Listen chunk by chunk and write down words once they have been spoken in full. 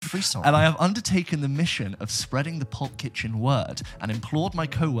freestyle. And I have undertaken the mission of spreading the Pulp Kitchen word and implored my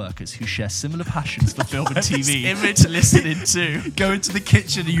co-workers who share similar passions for film and TV to listen in too. Go into the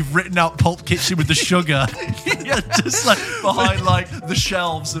kitchen and you've written out Pulp Kitchen with the sugar. Yeah, just like behind like the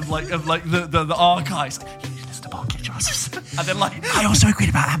shelves of the archives. And then I also agreed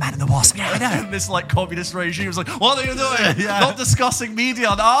about Ant-Man and the Wasp. Yeah, I know. and this like communist regime was like, what are you doing? Not discussing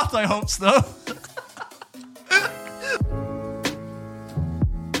media and art, I hope so.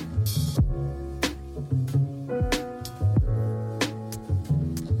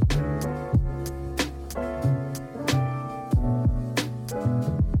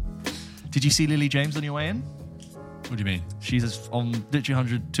 Did you see Lily James on your way in? What do you mean? She's on literally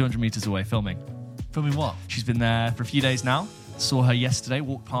 100, 200 meters away filming. Filming what? She's been there for a few days now. Saw her yesterday,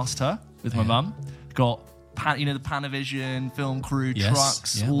 walked past her with my mum. Got, the Panavision film crew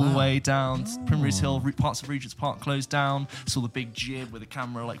trucks all the way down to Primrose Hill. Parts of Regent's Park closed down. Saw the big jib where the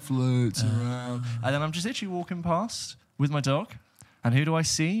camera like floats around. And then I'm just literally walking past with my dog. And who do I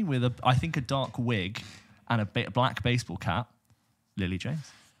see with I think a dark wig and a black baseball cap? Lily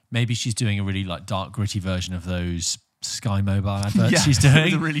James. Maybe she's doing a really like dark, gritty version of those Sky Mobile adverts she's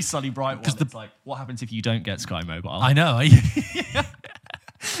doing. The really sunny, bright one. It's like, what happens if you don't get Sky Mobile? I know.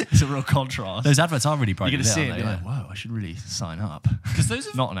 It's a real contrast. Those adverts are really bright. You're going to see it and be like, whoa, I should really sign up. Because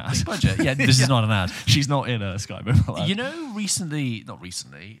those are not an ad. big budget. Yeah, this is not an ad. She's not in a Sky Mobile ad. You know, not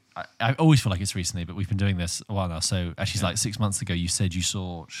recently, I always feel like it's recently, but we've been doing this a while now. So actually, like 6 months ago, you said you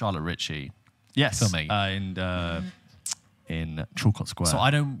saw Charlotte Ritchie filming. In Chalcott Square. So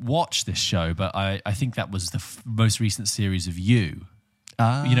I don't watch this show, but I think that was the most recent series of You.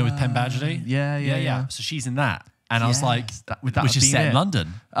 With Penn Badgley? Yeah. So she's in that. And I was like, that which is set in London.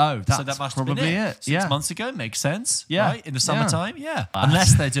 Oh, that's so that must probably have been it. 6 months ago, makes sense. Yeah. Right? In the summertime,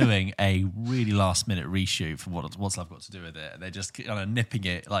 Unless they're doing a really last minute reshoot for What's Love Got to Do with It. They're just kind of nipping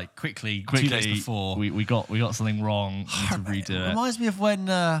it like quickly 2 days before. We got something wrong. We need to redo it. Reminds me of when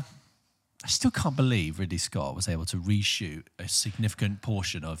I still can't believe Ridley Scott was able to reshoot a significant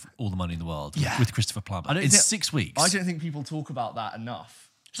portion of All the Money in the World with Christopher Plummer in 6 weeks. I don't think people talk about that enough.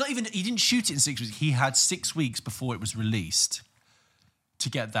 It's not even, he didn't shoot it in 6 weeks. He had 6 weeks before it was released to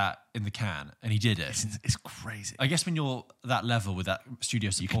get that in the can, and he did it. It's crazy. I guess when you're that level with that studio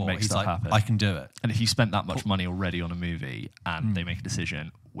support, you can make he's stuff like, happen. I can do it. And if you spent that much money already on a movie and they make a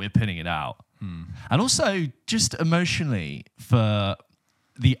decision, we're pinning it out. And also, just emotionally, for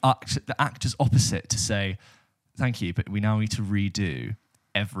the actors opposite to say, thank you, but we now need to redo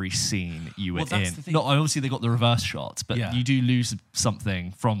every scene you were in. The Not obviously they got the reverse shots, but you do lose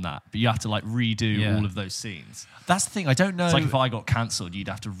something from that. But you have to like redo all of those scenes. That's the thing. I don't know. It's like if I got cancelled, you'd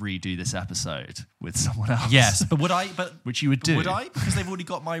have to redo this episode with someone else. Yes, but would I? But which you would do? Would I? Because they've already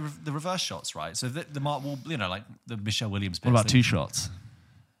got the reverse shots, right? So the Mark, like the Michelle Williams. What about 2 shots?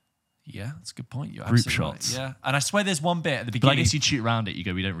 Yeah, that's a good point. You're group shots. Right. Yeah, and I swear there's one bit at the beginning. But I guess you'd shoot around it. You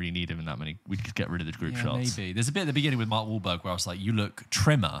go, we don't really need him in that many. We could get rid of the group shots. Maybe. There's a bit at the beginning with Mark Wahlberg where I was like, you look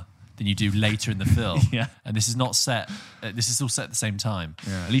trimmer than you do later in the film. And this is not set. This is all set at the same time.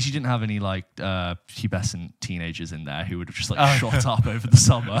 Yeah. At least you didn't have any like pubescent teenagers in there who would have just like shot up over the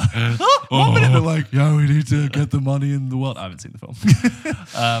summer. 1 minute they're like, we need to get the money in the world. I haven't seen the film.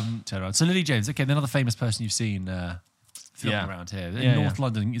 Turn around. So Lily James, okay, another famous person you've seen filming around here. North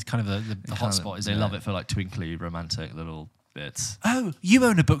London is kind of the hot spot, isn't it? They love it for like twinkly, romantic little bits. Oh, you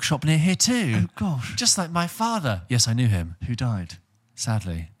own a bookshop near here too. Oh gosh. Just like my father. Yes, I knew him. Who died?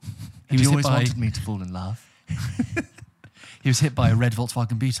 Sadly. He always wanted me to fall in love. He was hit by a red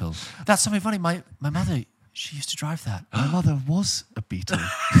Volkswagen Beetle. That's something funny. My mother, she used to drive that. My mother was a Beetle.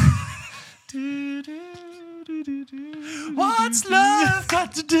 What's love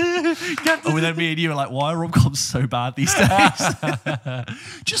got to do? Oh, and then me and you are like, why are rom-coms so bad these days?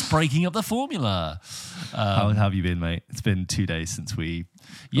 Just breaking up the formula. How have you been, mate? It's been 2 days since we...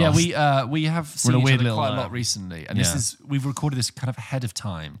 we have seen each other quite a lot little, recently. And we've recorded this kind of ahead of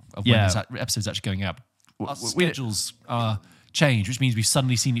time of when this episode's actually going up. Our schedules are changed, which means we've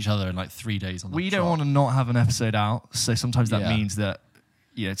suddenly seen each other in like 3 days on the We don't want to not have an episode out, so sometimes that means that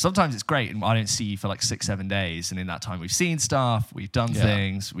sometimes it's great and I don't see you for like 6-7 days, and in that time we've seen stuff, we've done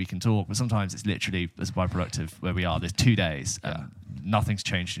things, we can talk, but sometimes it's literally as a byproduct of where we are. There's 2 days and nothing's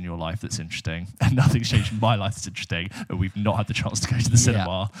changed in your life that's interesting, and nothing's changed in my life that's interesting, and we've not had the chance to go to the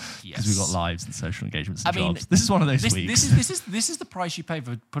cinema because we've got lives and social engagements and jobs. This is one of those weeks. This is the price you pay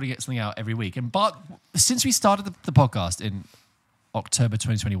for putting something out every week. And but since we started the podcast in October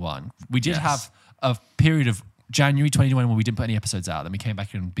 2021, we did have a period of January 2021 when we didn't put any episodes out. Then we came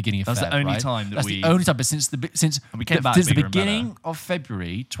back in the beginning of February. That's the only time that That's the only time. But since the we came back, since the beginning of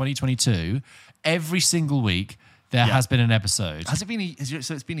February 2022, every single week there has been an episode. Has it been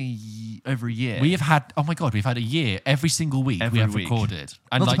so it's been over a year? We have had, oh my God, we've had a year every single week we have recorded.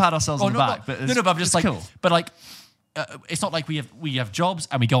 And not to pat ourselves on the back, but but I'm just like, cool. But like, it's not like we have jobs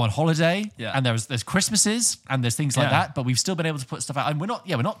and we go on holiday and there's Christmases and there's things like that, but we've still been able to put stuff out, and we're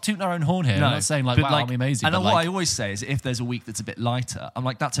not tooting our own horn here. No. We're not saying like, wow, I'm amazing. And what I always say is, if there's a week that's a bit lighter, I'm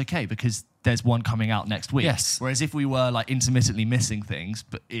like, that's okay, because there's one coming out next week. Yes. Whereas if we were like intermittently missing things,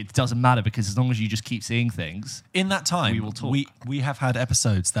 but it doesn't matter, because as long as you just keep seeing things, in that time we will talk. We have had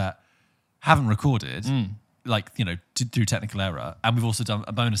episodes that haven't recorded, like through technical error, and we've also done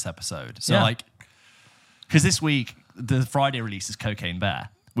a bonus episode. So like, because this week the Friday release is Cocaine Bear,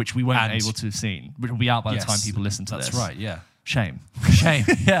 which we weren't able to have seen, which will be out by the time people listen to this. That's right, yeah. Shame.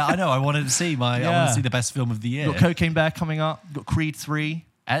 Yeah, I know. I wanted to see I want to see the best film of the year. Got Cocaine Bear coming up. Got Creed 3.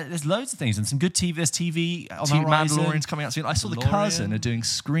 There's loads of things and some good TV. There's TV on the horizon. Mandalorian's coming out soon. I saw The Cousin are doing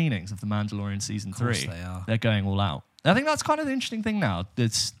screenings of The Mandalorian season 3. Of course they are. They're going all out. I think that's kind of the interesting thing now. The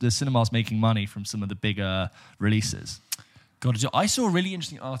cinema's making money from some of the bigger releases. I saw a really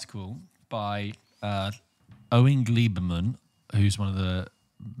interesting article by Owen Gleiberman, who's one of the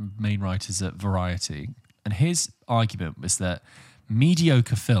main writers at Variety, and his argument was that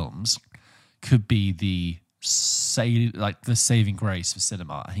mediocre films could be the saving grace for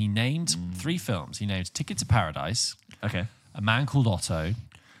cinema. And he named 3 films. He named Ticket to Paradise, okay, A Man Called Otto,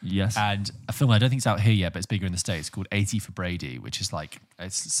 yes, and a film I don't think it's out here yet, but it's bigger in the States, called 80 for Brady, which is like,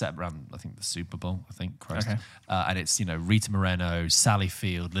 it's set around, I think, the Super Bowl, Okay. And it's, Rita Moreno, Sally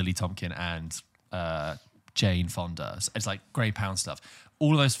Field, Lily Tomkin, and Jane Fonda. It's like grey pound stuff.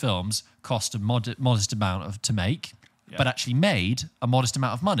 All of those films cost a modest amount to make, but actually made a modest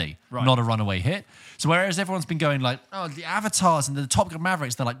amount of money, not a runaway hit. So whereas everyone's been going like, oh, the Avatars and the Top Gun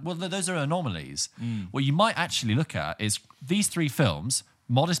Mavericks, they're like, well, those are anomalies. What you might actually look at is these 3 films,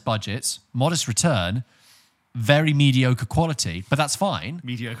 modest budgets, modest return, very mediocre quality, but that's fine.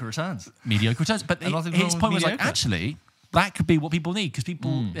 Mediocre returns. But his point was like, actually, that could be what people need, because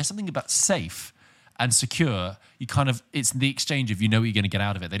people, there's something about safe and secure. It's the exchange of what you're going to get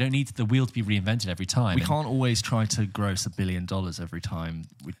out of it. They don't need the wheel to be reinvented every time. We can't always try to gross $1 billion every time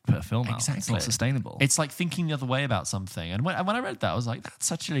we put a film out. Exactly. It's not sustainable. It's like thinking the other way about something. And when I read that, I was like,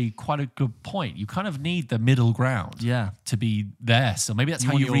 that's actually quite a good point. You kind of need the middle ground to be there. So maybe that's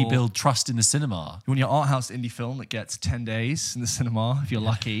how you rebuild trust in the cinema. You want your art house indie film that gets 10 days in the cinema, if you're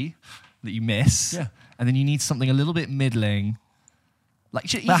lucky, that you miss. Yeah. And then you need something a little bit middling.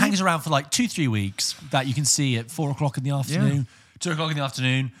 That hangs around for like 2-3 weeks, that you can see at 4 o'clock in the afternoon, 2 o'clock in the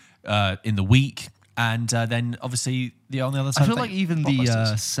afternoon, in the week, and then obviously on the other side. I feel like even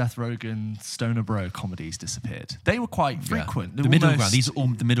the Seth Rogen Stoner Bro comedies disappeared. They were quite frequent. The middle ground. These are all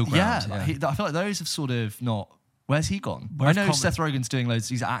the middle ground. Yeah. I feel like those have sort of not. Where's he gone? I know Seth Rogen's doing loads.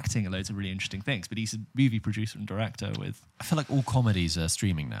 He's acting at loads of really interesting things, but he's a movie producer and director with. I feel like all comedies are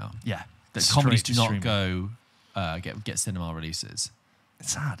streaming now. Yeah, that comedies do not go get cinema releases.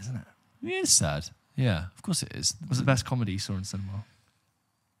 It's sad, isn't it? It is sad. Yeah, of course it is. What's the best comedy you saw in cinema?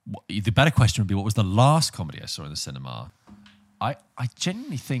 The better question would be, what was the last comedy I saw in the cinema? I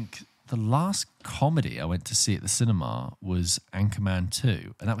genuinely think the last comedy I went to see at the cinema was Anchorman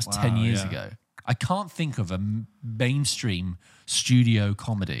 2, and that was 10 years ago. I can't think of a mainstream studio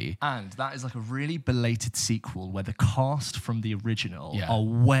comedy. And that is like a really belated sequel where the cast from the original are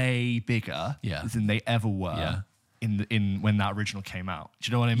way bigger than they ever were. Yeah. In when that original came out. Do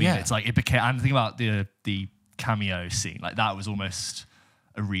you know what I mean? Yeah. It's like it became, and think about the cameo scene. Like that was almost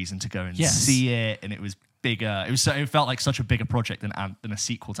a reason to go and see it, and it was bigger. It felt like such a bigger project than a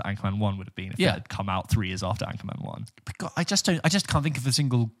sequel to Anchorman 1 would have been if it had come out 3 years after Anchorman 1. But God, I just can't think of a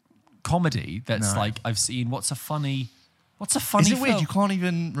single comedy that's like I've seen. What's a funny Is it film? weird? You can't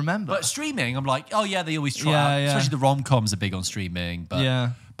even remember. But streaming, I'm like, oh yeah, they always try. Especially the rom-coms are big on streaming.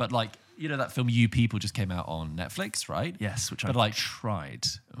 But like, that film You People just came out on Netflix, right? Yes, which I tried.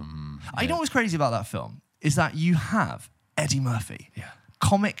 I know Yeah. what's crazy about that film is that you have Eddie Murphy. Yeah.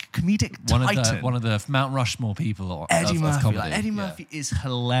 Comedic titan. One of the Mount Rushmore people. Eddie Murphy. Comedy. Eddie Murphy is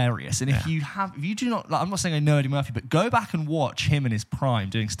hilarious. And if you do not, I'm not saying I know Eddie Murphy, but go back and watch him in his prime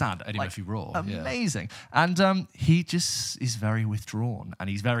doing stand-up. Eddie Murphy Raw. Amazing. And he just is very withdrawn. And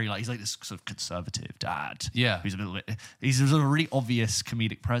he's very he's like this sort of conservative dad. Yeah. He's a really obvious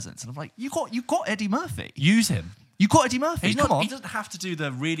comedic presence. And I'm like, you got Eddie Murphy. Use him. You got Eddie Murphy. Come on. He doesn't have to do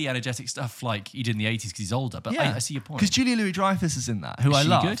the really energetic stuff like he did in the 80s because he's older. But I see your point. Because Julia Louis-Dreyfus is in that, who I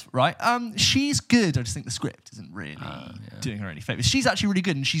love. Good? Right? She's good. I just think the script isn't really doing her any favors. She's actually really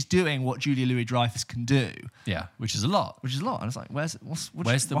good, and she's doing what Julia Louis-Dreyfus can do. Yeah, which is a lot. And it's like, why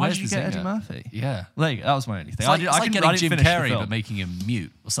did you get Eddie Murphy? Yeah. Well, there you go. That was my only thing. It's like getting Jim Carrey but making him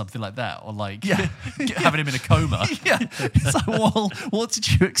mute or something like that. Or like having him in a coma. Yeah. It's like, well, what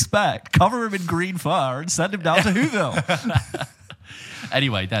did you expect? Cover him in green fur and send him down to Whoville.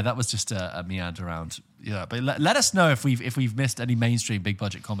 Anyway, that was just a meander around. Yeah, but let us know if we've missed any mainstream big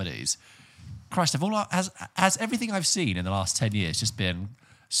budget comedies. Christ, has everything I've seen in the last 10 years just been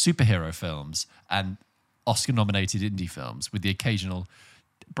superhero films and Oscar-nominated indie films with the occasional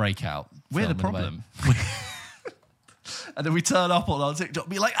breakout? We're the problem. And then we turn up on our TikTok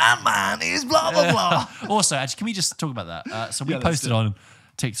and be like, Ant-Man is blah, blah, blah. Also, actually, can we just talk about that? So we posted on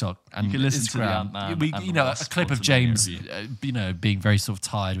TikTok and you can listen Instagram, to the Ant-Man a clip of James, being very sort of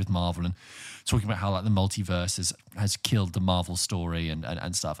tired with Marvel and talking about how like the multiverse has killed the Marvel story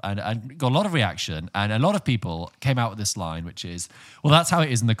and stuff, and got a lot of reaction, and a lot of people came out with this line, which is, well, that's how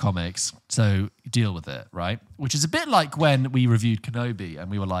it is in the comics, so deal with it, right? Which is a bit like when we reviewed Kenobi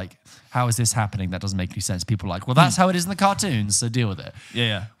and we were like, how is this happening? That doesn't make any sense. People were like, well, that's how it is in the cartoons, so deal with it.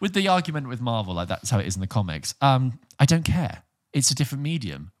 Yeah. With the argument with Marvel, like that's how it is in the comics. I don't care. It's a different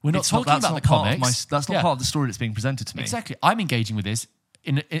medium. We're not talking about the comics. That's not part of the story that's being presented to me. Exactly. I'm engaging with this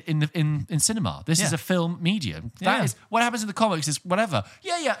in cinema. This is a film medium. That is what happens in the comics is whatever.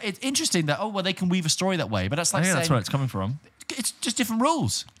 Yeah. It's interesting that they can weave a story that way, but that's like saying, that's where it's coming from. It's just different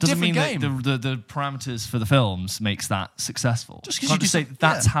rules. Doesn't different mean game. that the parameters for the films makes that successful. Just because you say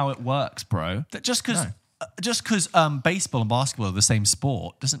that's how it works, bro. Just because baseball and basketball are the same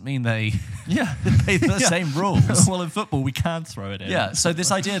sport doesn't mean they play the same rules. Well, in football, we can throw it in. Yeah, so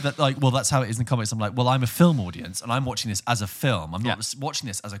this idea that that's how it is in the comics. I'm like, well, I'm a film audience and I'm watching this as a film. I'm not watching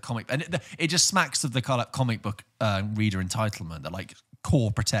this as a comic. And it just smacks of the kind of comic book reader entitlement that like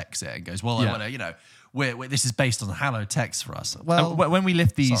core protects it and goes, well, I want to, this is based on hallowed text for us. Well, when we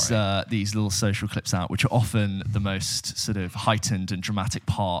lift these little social clips out, which are often the most sort of heightened and dramatic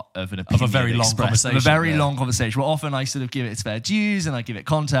part of an opinion, of a very long conversation, long conversation. Well, often I sort of give it its fair dues and I give it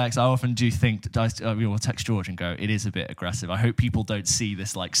context. I often do think that I will text George and go, it is a bit aggressive. I hope people don't see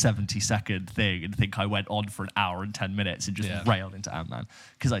this like 70-second thing and think I went on for an hour and 10 minutes and just railed into Ant-Man,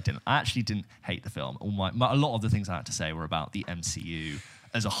 because I didn't. I actually didn't hate the film. A lot of the things I had to say were about the MCU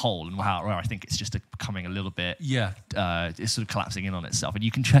as a whole, and where I think it's just becoming a little bit, it's sort of collapsing in on itself. And you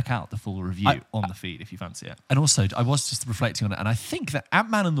can check out the full review on the feed if you fancy it. And also, I was just reflecting on it, and I think that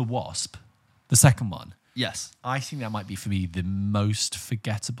Ant-Man and the Wasp, the second one, yes, I think that might be for me the most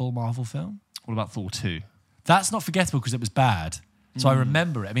forgettable Marvel film. What about Thor 2? That's not forgettable because it was bad. So I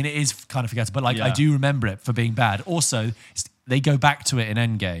remember it. I mean, it is kind of forgettable, but I do remember it for being bad. Also, they go back to it in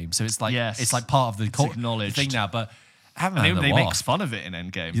Endgame, so it's like it's like part of the thing now, but they make fun of it in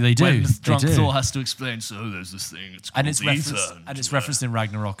Endgame. They do. When drunk Thor has to explain, so there's this thing, it's called it's referenced in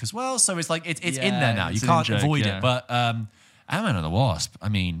Ragnarok as well. So it's like it's in there now. You can't avoid it. But Ant-Man and the Wasp, I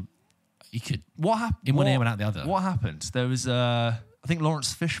mean, you could in one ear and out the other. What happened? There was I think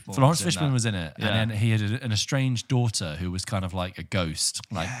Lawrence Fishburne. Lawrence Fishburne was in it, and then he had an estranged daughter who was kind of like a ghost.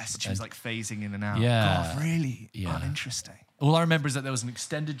 She was like phasing in and out. Yeah, God, really uninteresting. All I remember is that there was an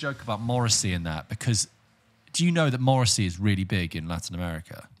extended joke about Morrissey in that, because do you know that Morrissey is really big in Latin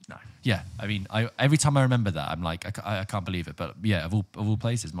America? No. Yeah, I mean, every time I remember that, I'm like, I can't believe it. But yeah, of all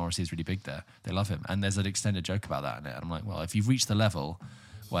places, Morrissey is really big there. They love him, and there's an extended joke about that in it. And I'm like, well, if you've reached the level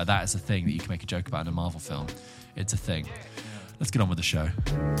where that is a thing that you can make a joke about in a Marvel film, it's a thing. Let's get on with the show.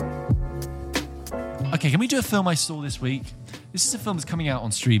 Okay, can we do a film I saw this week? This is a film that's coming out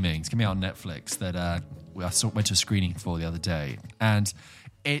on streaming. It's coming out on Netflix that I went to a screening for the other day, and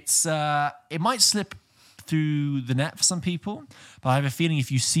it might slip through the net for some people, but I have a feeling if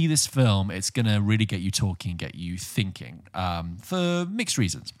you see this film, it's going to really get you talking, get you thinking, for mixed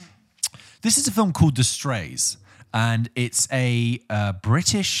reasons. This is a film called The Strays, and it's a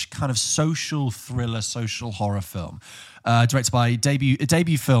British kind of social thriller, social horror film, directed by a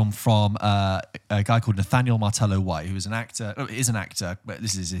debut film from a guy called Nathaniel Martello White, who is an actor, but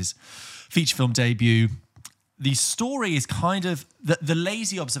this is his feature film debut. The story is kind of the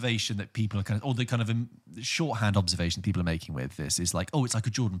lazy observation that people are kind of, or the kind of shorthand observation people are making with this is like, it's like a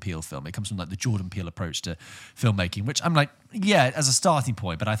Jordan Peele film. It comes from like the Jordan Peele approach to filmmaking, which I'm like, yeah, as a starting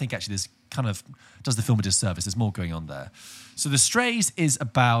point, but I think actually this kind of does the film a disservice. There's more going on there. So The Strays is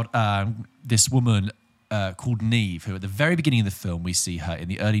about this woman called Neve, who at the very beginning of the film, we see her in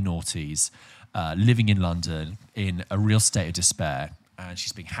the early noughties, living in London in a real state of despair. and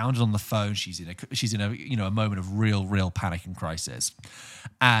she's being hounded on the phone. She's in a a moment of real panic and crisis,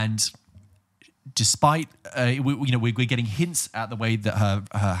 and despite we're getting hints at the way that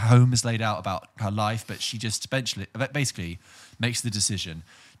her home is laid out about her life, but she just basically makes the decision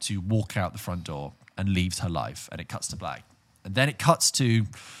to walk out the front door and leaves her life, and it cuts to black, and then it cuts to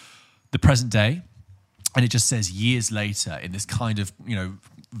the present day, and it just says years later in this kind of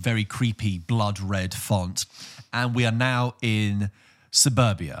very creepy blood red font, and we are now in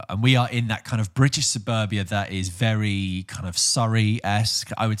suburbia, and we are in that kind of British suburbia that is very kind of Surrey-esque.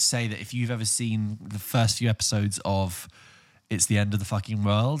 I would say that if you've ever seen the first few episodes of It's the End of the Fucking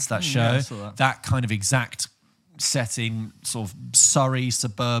World, that show, that kind of exact setting, sort of Surrey,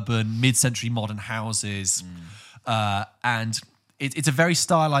 suburban, mid-century modern houses, and it's a very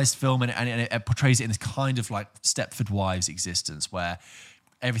stylized film, and it portrays it in this kind of like Stepford Wives existence where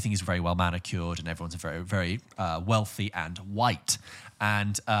everything is very well manicured and everyone's very, very wealthy and white.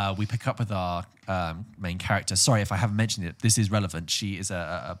 And we pick up with our main character. Sorry if I haven't mentioned it. This is relevant. She is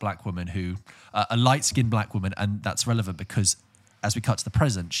a black woman a light-skinned black woman, and that's relevant because as we cut to the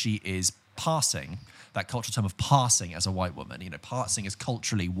present, she is passing, that cultural term of passing as a white woman. Passing as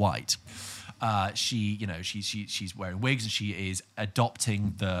culturally white. She's wearing wigs, and she is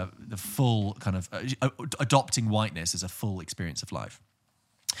adopting the full kind of adopting whiteness as a full experience of life.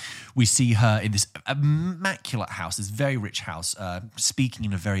 We see her in this immaculate house, this very rich house, speaking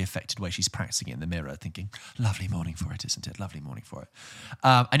in a very affected way. She's practicing it in the mirror, thinking, lovely morning for it, isn't it? Lovely morning for it.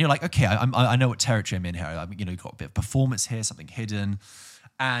 And you're like, okay, I know what territory I'm in here. You've got a bit of performance here, something hidden.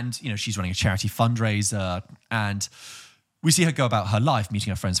 And, she's running a charity fundraiser. And we see her go about her life,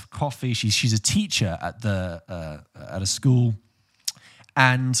 meeting her friends for coffee. She's a teacher at a school.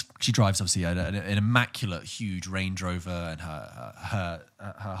 And she drives, obviously, an immaculate, huge Range Rover, and her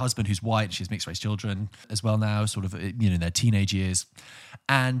husband, who's white, she has mixed-race children as well now, sort of, in their teenage years.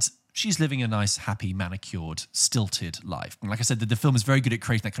 And she's living a nice, happy, manicured, stilted life. And like I said, the film is very good at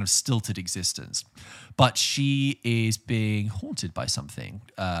creating that kind of stilted existence. But she is being haunted by something.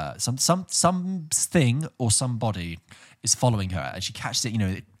 Something or somebody is following her, and she catches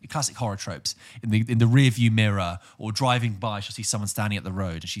it, classic horror tropes. In the rear view mirror or driving by, she'll see someone standing at the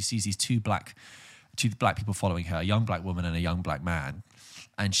road, and she sees these two black people following her, a young black woman and a young black man.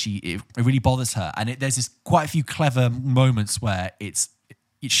 And it really bothers her. And there's quite a few clever moments where it's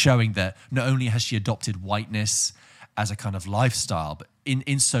showing that not only has she adopted whiteness as a kind of lifestyle, but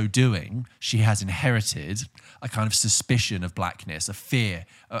in so doing, she has inherited a kind of suspicion of blackness, a fear,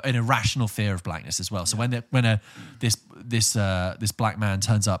 an irrational fear of blackness as well. So when this black man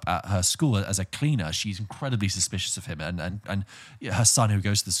turns up at her school as a cleaner, she's incredibly suspicious of him, and her son who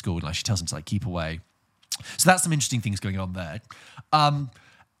goes to the school, she tells him to keep away. So that's some interesting things going on there. And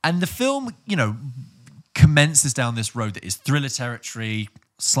the film, commences down this road that is thriller territory,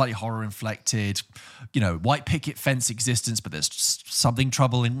 slightly horror inflected, white picket fence existence, but there's something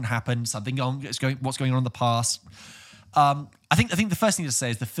troubling happened, what's going on in the past. I think the first thing to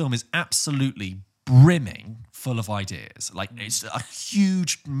say is the film is absolutely brimming full of ideas. It's a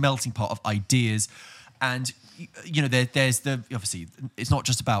huge melting pot of ideas. And there's obviously it's not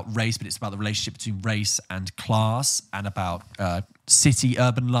just about race, but it's about the relationship between race and class, and about city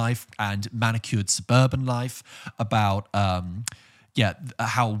urban life and manicured suburban life, about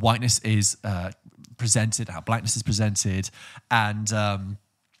how whiteness is presented, how blackness is presented, and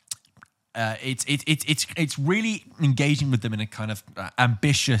it's really engaging with them in a kind of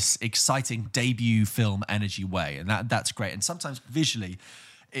ambitious, exciting debut film energy way, and that's great. And sometimes visually,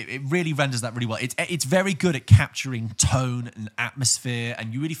 it really renders that really well. It's very good at capturing tone and atmosphere,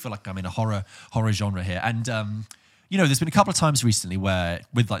 and you really feel like I'm in a horror genre here. And there's been a couple of times recently where,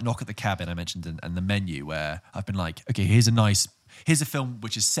 with Knock at the Cabin, I mentioned, and The Menu, where I've been like, okay, here's a film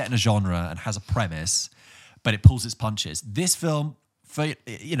which is set in a genre and has a premise, but it pulls its punches. This film,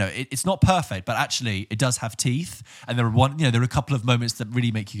 it's not perfect, but actually it does have teeth, and there are a couple of moments that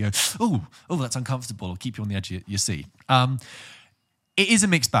really make you go, oh, that's uncomfortable, or keep you on the edge of your seat. It is a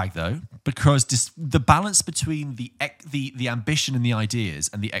mixed bag, though, because the balance between the ambition and the ideas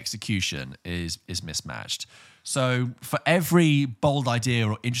and the execution is mismatched. So for every bold idea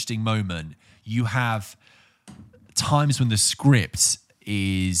or interesting moment, you have times when the script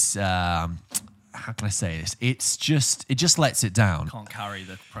is how can I say this? It just lets it down. Can't carry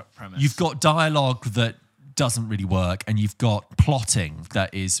the premise. You've got dialogue that doesn't really work, and you've got plotting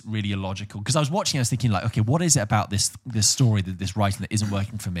that is really illogical. Because I was watching, I was thinking okay, what is it about this story, this writing that isn't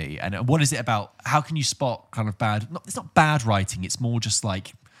working for me? And what is it about? How can you spot kind of bad? It's not bad writing. It's more just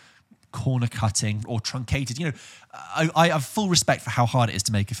corner cutting or truncated. You know, I have full respect for how hard it is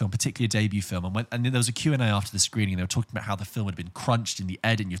to make a film, particularly a debut film. And then there was a Q&A after the screening, and they were talking about how the film had been crunched in the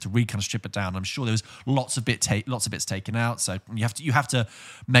edit, and you have to really kind of strip it down. I'm sure there was lots of bits taken out, so you have to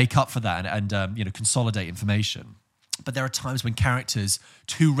make up for that and you know, consolidate information. But there are times when characters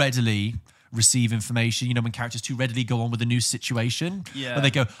too readily receive information, you know, when characters too readily go on with a new situation, where they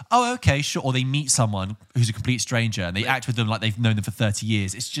go, oh, okay, sure, or they meet someone who's a complete stranger and they act with them like they've known them for 30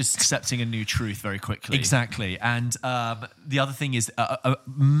 years. It's just accepting a new truth very quickly. Exactly. And the other thing is a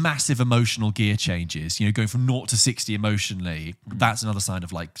massive emotional gear changes, you know, going from 0 to 60 emotionally. That's another sign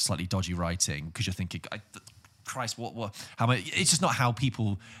of like slightly dodgy writing, because you're thinking, Christ, it's just not how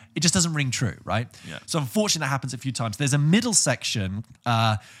people, it just doesn't ring true, right? Yeah. So unfortunately that happens a few times. There's a middle section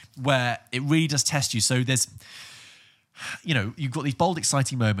where it really does test you. So there's, you know, you've got these bold,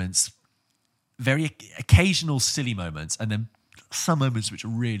 exciting moments, very occasional silly moments, and then some moments which are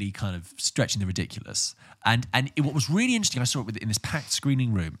really kind of stretching the ridiculous. And what was really interesting, I saw it in this packed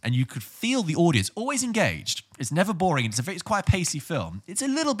screening room, and you could feel the audience always engaged. It's never boring. It's quite a pacey film. It's a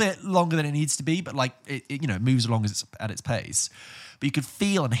little bit longer than it needs to be, but like it you know, moves along at its pace. But you could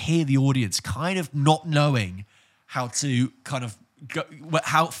feel and hear the audience kind of not knowing how to kind of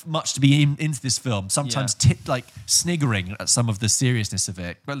how much to be into this film. Sometimes like sniggering at some of the seriousness of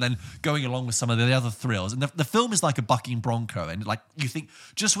it, but then going along with some of the other thrills. And the film is like a bucking bronco, and like you think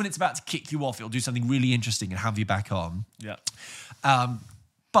just when it's about to kick you off, it'll do something really interesting and have you back on. Yeah.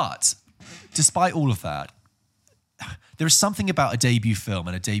 But despite all of that, there is something about a debut film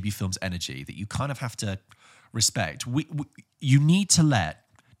and a debut film's energy that you kind of have to respect. You need to let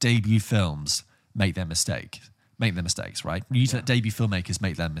debut films make their mistakes, right? You need to let debut filmmakers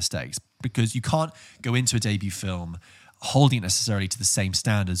make their mistakes, because you can't go into a debut film holding it necessarily to the same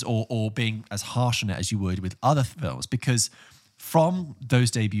standards or being as harsh on it as you would with other films, because from those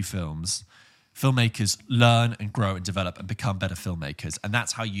debut films, filmmakers learn and grow and develop and become better filmmakers. And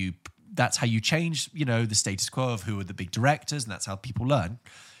that's how you change, you know, the status quo of who are the big directors, and that's how people learn.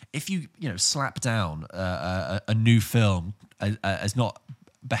 If you slap down a new film as not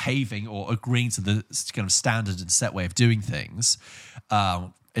behaving or agreeing to the kind of standard and set way of doing things,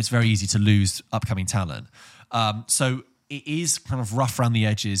 it's very easy to lose upcoming talent. So it is kind of rough around the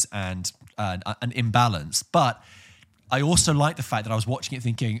edges and an imbalance. But I also like the fact that I was watching it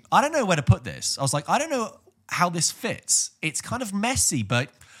thinking, I don't know where to put this. I was like, I don't know how this fits. It's kind of messy, but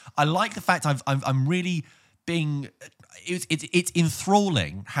I like the fact I'm really being... It's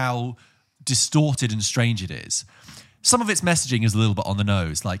enthralling how distorted and strange it is. Some of its messaging is a little bit on the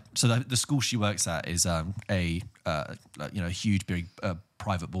nose. Like, so the school she works at is a huge, big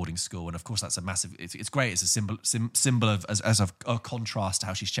private boarding school, and of course that's a massive. It's great. It's a symbol of as a contrast to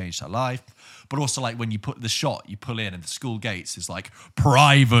how she's changed her life. But also, like, when you put the shot, you pull in, and the school gates is like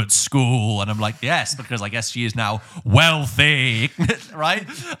private school, and I'm like, yes, because I guess she is now wealthy, right?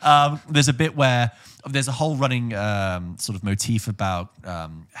 There's a bit where there's a whole running sort of motif about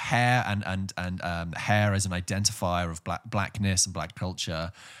hair and hair as an identifier of blackness and black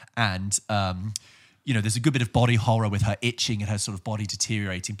culture, and there's a good bit of body horror with her itching and her sort of body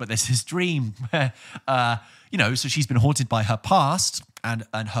deteriorating. But there's this dream where so she's been haunted by her past and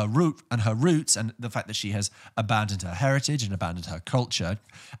her roots and the fact that she has abandoned her heritage and abandoned her culture.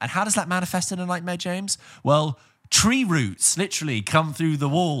 And how does that manifest in a nightmare, James? Well, tree roots literally come through the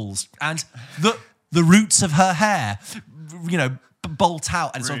walls, and the roots of her hair, bolt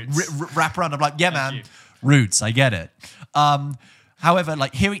out and sort of wrap around. I'm like, yeah, man, roots, I get it. However,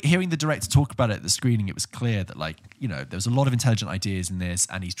 like hearing the director talk about it at the screening, it was clear that there was a lot of intelligent ideas in this,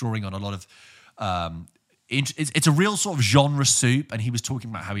 and he's drawing on a lot of. It's a real sort of genre soup, and he was talking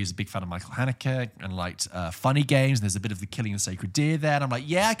about how he was a big fan of Michael Haneke and liked funny games. And there's a bit of the Killing of the Sacred Deer there, and I'm like,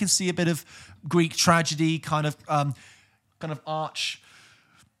 yeah, I can see a bit of Greek tragedy, kind of arch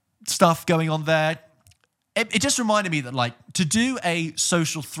stuff going on there. It just reminded me that, to do a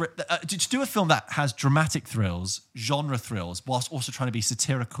social to do a film that has dramatic thrills, genre thrills, whilst also trying to be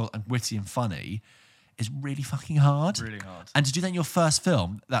satirical and witty and funny, is really fucking hard. Really hard. And to do that in your first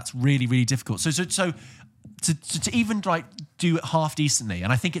film, that's really, really difficult. So to even do it half decently,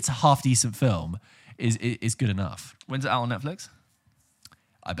 and I think it's a half decent film, is good enough. When's it out on Netflix?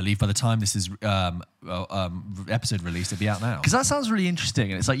 I believe by the time this is episode released, it'll be out now. Because that sounds really interesting,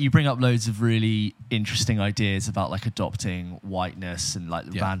 and it's like you bring up loads of really interesting ideas about adopting whiteness and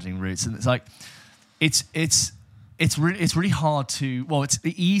abandoning roots, and it's like it's really hard to. Well, it's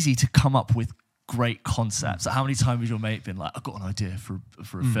easy to come up with great concepts. Like, how many times has your mate been like, "I've got an idea for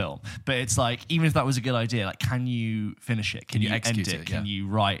a film," but it's like, even if that was a good idea, can you finish it? Can you execute end it? Yeah. Can you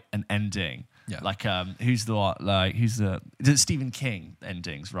write an ending? Like, who's the Stephen King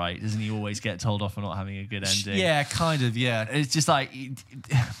endings, right? Doesn't he always get told off for not having a good ending? Yeah, kind of, yeah. It's just like,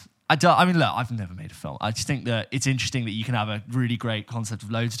 look, I've never made a film. I just think that it's interesting that you can have a really great concept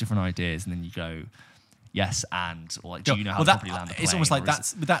of loads of different ideas, and then you go, yes, or like, do you know how to properly land the plane? It's almost like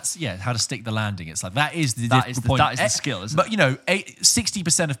that's how to stick the landing. It's like that is the point. That is the skill, isn't it? But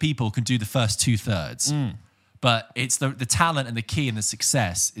 60% of people can do the first 2/3. But it's the talent and the key and the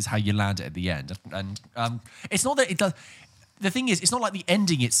success is how you land it at the end. And it's not that it does. The thing is, it's not like the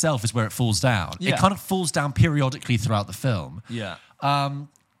ending itself is where it falls down. Yeah. It kind of falls down periodically throughout the film. Yeah.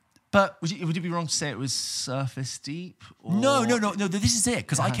 But would it be wrong to say it was surface deep? Or? No. This is it,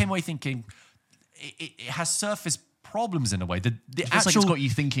 because I came away thinking it has surface problems in a way. The actual, like it's got you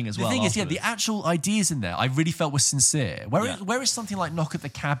thinking as well. The thing is, the actual ideas in there I really felt were sincere. Whereas something like Knock at the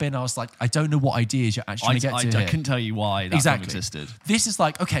Cabin, I was like, I don't know what ideas you're actually going to get to I couldn't tell you why that film existed. This is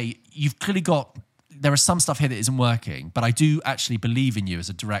like, okay, you've clearly got. There is some stuff here that isn't working, but I do actually believe in you as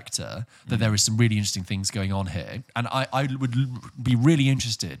a director that there is some really interesting things going on here. And I would be really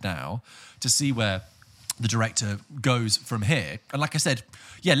interested now to see where the director goes from here. And like I said,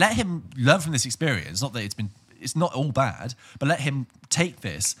 let him learn from this experience. Not that it's not all bad, but let him take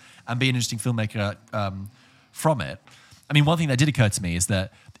this and be an interesting filmmaker from it. I mean, one thing that did occur to me is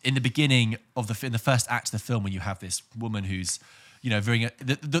that in the beginning of in the first act of the film, when you have this woman who's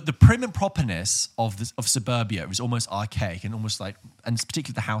the prim and properness of suburbia is almost archaic and almost like, and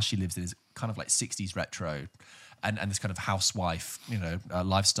particularly the house she lives in is kind of like 60s retro and this kind of housewife,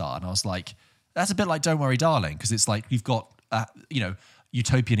 lifestyle. And I was like, that's a bit like Don't Worry, Darling, because it's like you've got,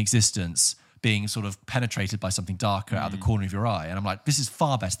 utopian existence being sort of penetrated by something darker out of the corner of your eye. And I'm like, this is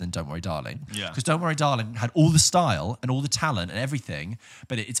far better than Don't Worry, Darling. Yeah. Because Don't Worry, Darling had all the style and all the talent and everything,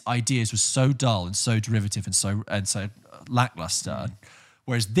 but its ideas were so dull and so derivative and so lackluster.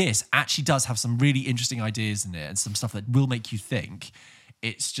 Whereas this actually does have some really interesting ideas in it and some stuff that will make you think.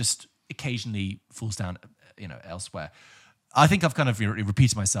 It's just occasionally falls down, elsewhere. I think I've kind of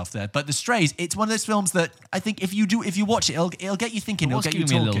repeated myself there, but The Strays, it's one of those films that I think if you watch it, it'll get you thinking. It'll get you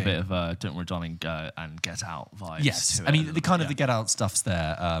talking. Me a little bit of Don't Worry, Darling and Get Out vibes. Yes, I mean the Get Out stuff's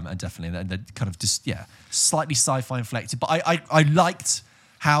there, and definitely, and the kind of just slightly sci-fi inflected. But I liked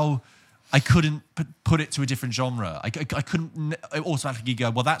how I couldn't put it to a different genre. I couldn't automatically go,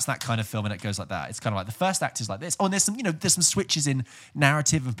 well, that's that kind of film, and it goes like that. It's kind of like the first act is like this. Oh, and there's some switches in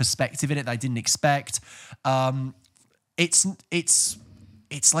narrative and perspective in it that I didn't expect. It's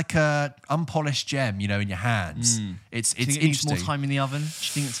like a unpolished gem, in your hands. It's do you think interesting. It needs more time in the oven? Do you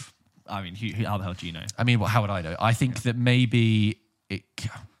think it's? I mean, how the hell do you know? I mean, how would I know? I think that maybe it.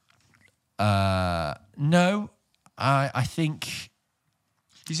 No, I think.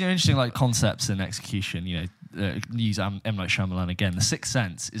 These are interesting, like concepts and execution. Use M. Night Shyamalan again. The Sixth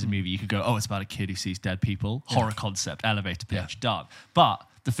Sense is a movie you could go, oh, it's about a kid who sees dead people. Horror concept, elevator pitch, done. But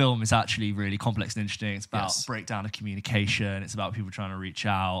the film is actually really complex and interesting. It's about breakdown of communication. It's about people trying to reach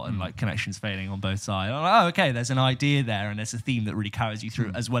out and like connections failing on both sides. I'm like, oh, okay, there's an idea there and there's a theme that really carries you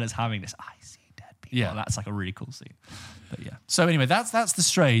through, as well as having this, I see dead people. Yeah, that's like a really cool scene. But yeah. So anyway, that's The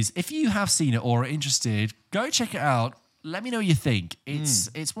Strays. If you have seen it or are interested, go check it out. Let me know what you think.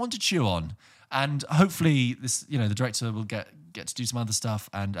 It's one to chew on, and hopefully this, the director will get to do some other stuff,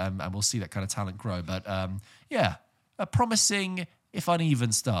 and we'll see that kind of talent grow. But a promising, if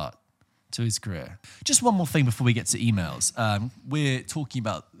uneven, start to his career. Just one more thing before we get to emails.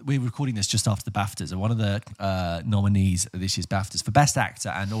 We're recording this just after the BAFTAs, and one of the nominees of this year's BAFTAs for Best Actor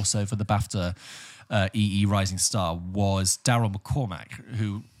and also for the BAFTA EE Rising Star was Daryl McCormack,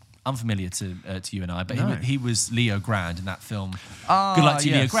 who. Unfamiliar to you and I, but he was Leo Grand in that film Good Luck to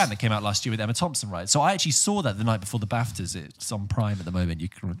Leo Grand that came out last year with Emma Thompson, right? So I actually saw that the night before the BAFTAs. It's on Prime at the moment. You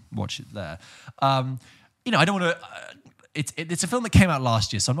can watch it there. I don't want to... It's a film that came out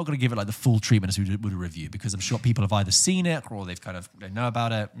last year, so I'm not going to give it like the full treatment as we would a review, because I'm sure people have either seen it or they know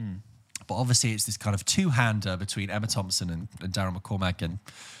about it. But obviously it's this kind of two-hander between Emma Thompson and Daryl McCormack, and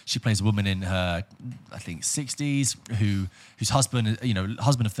she plays a woman in her, I think, 60s whose husband,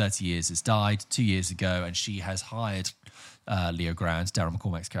 husband of 30 years has died 2 years ago, and she has hired Leo Grand, Daryl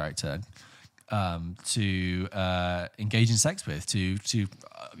McCormack's character, to engage in sex with.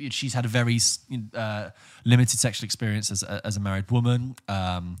 She's had a very limited sexual experience as a married woman.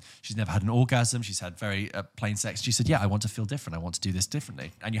 She's never had an orgasm. She's had very plain sex. She said, I want to feel different. I want to do this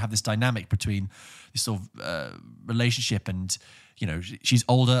differently. And you have this dynamic between this sort of relationship and she's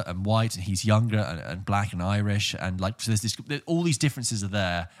older and white, and he's younger and black and Irish, and like so all these differences are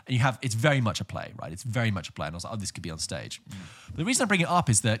there, and it's very much a play, right? It's very much a play, and I was like, oh, this could be on stage. But the reason I bring it up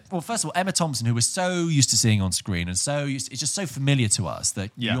is that, well, first of all, Emma Thompson, who we're so used to seeing on screen, and it's just so familiar to us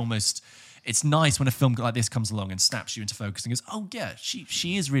that you almost. It's nice when a film like this comes along and snaps you into focus and goes, oh yeah,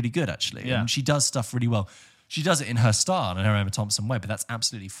 she is really good actually, and she does stuff really well. She does it in her style and her Emma Thompson way, but that's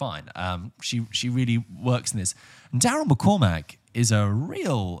absolutely fine. She really works in this. And Daryl McCormack is a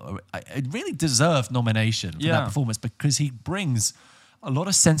really deserved nomination for that performance because he brings a lot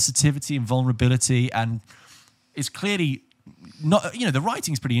of sensitivity and vulnerability, and is clearly not. The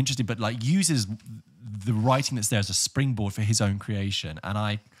writing is pretty interesting, but like uses the writing that's there as a springboard for his own creation. And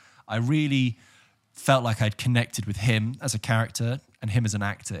I really felt like I'd connected with him as a character and him as an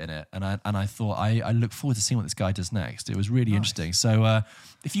actor in it. And I thought, I look forward to seeing what this guy does next. It was really interesting. So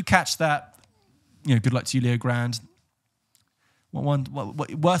if you catch that, good luck to you, Leo Grand. What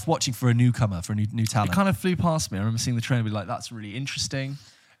worth watching for a newcomer, for a new talent. It kind of flew past me. I remember seeing the trailer and be like, that's really interesting.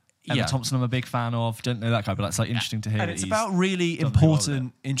 Emma Thompson I'm a big fan of. Don't know that guy, but that's like interesting to hear. And it's about really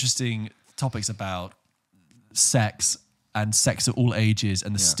important, interesting topics about sex and sex at all ages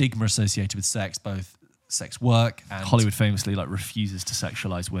and the stigma associated with sex, both sex work and Hollywood famously like refuses to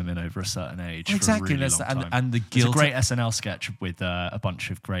sexualize women over a certain age. Exactly, for a really long time. And the guilt. There's a great SNL sketch with a bunch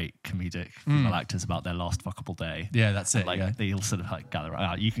of great comedic female actors about their last fuckable day. Yeah, that's it. They all sort of like gather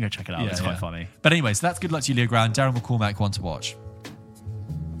around. You can go check it out. It's quite funny. But anyway, so that's good luck to you, Leo Grand. Daryl McCormack, one to watch.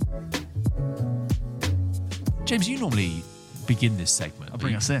 James, you normally begin this segment. I'll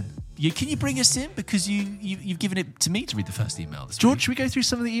bring us in. Can you bring us in? Because you've given it to me to read the first email this George, week. should we go through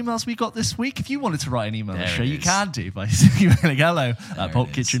some of the emails we got this week? If you wanted to write an email on the show, you can do by emailing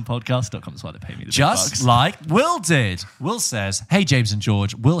hello@pulpkitchenpodcast.com. That's why they pay me the Just big bucks. like Will did. Will says, hey, James and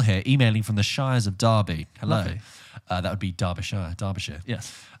George. Will here, emailing from the Shires of Derby. Hello. That would be Derbyshire.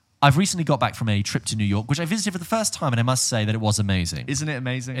 Yes. I've recently got back from a trip to New York, which I visited for the first time, and I must say that it was amazing. Isn't it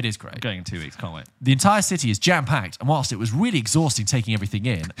amazing? It is great. I'm going in 2 weeks, can't wait. The entire city is jam-packed, and whilst it was really exhausting taking everything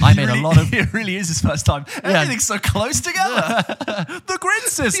in, I made a lot of... It really is his first time. Everything's so close together. The grid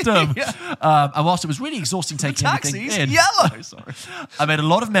system! And whilst it was really exhausting taking everything in... yellow! Sorry. I made a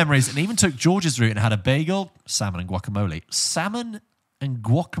lot of memories and even took George's route and had a bagel, salmon and guacamole. Salmon and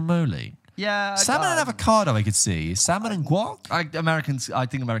guacamole? Yeah. Salmon and avocado I could see. Salmon and guac? I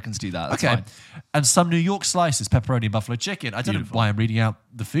think Americans do that. That's okay. Fine. And some New York slices, pepperoni and buffalo chicken. I don't know why I'm reading out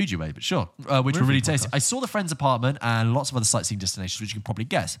the food you ate, but sure. Which were really tasty. I saw the friend's apartment and lots of other sightseeing destinations, which you can probably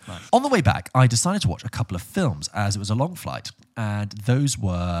guess. Right. On the way back, I decided to watch a couple of films as it was a long flight. And those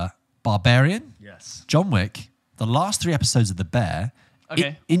were Barbarian, John Wick, the last 3 episodes of The Bear,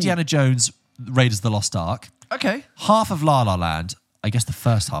 Indiana Jones, Raiders of the Lost Ark, half of La La Land, I guess the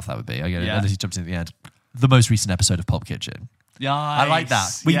first half that would be. Unless he jumps in at the end. The most recent episode of Pulp Kitchen. Yeah, I like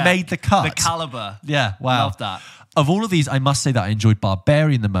that. We made the cut. The caliber. Yeah, wow. Love that. Of all of these, I must say that I enjoyed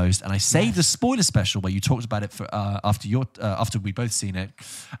Barbarian the most, and I saved the spoiler special where you talked about it for after we'd both seen it,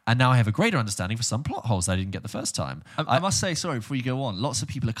 and now I have a greater understanding for some plot holes I didn't get the first time. I must say, sorry, before you go on, lots of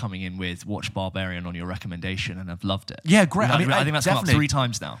people are coming in with watch Barbarian on your recommendation and have loved it. Yeah, great. I think that's come up 3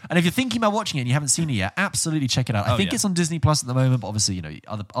 times now. And if you're thinking about watching it and you haven't seen it yet, absolutely check it out. I think it's on Disney Plus at the moment, but obviously,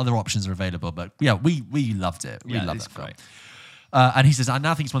 other options are available. But yeah, we loved it. We loved it. Great. And he says, I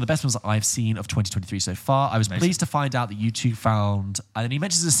now think it's one of the best films that I've seen of 2023 so far. I was pleased to find out that you two found, and he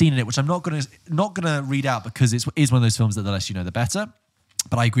mentions a scene in it, which I'm not gonna read out because it is one of those films that the less you know, the better.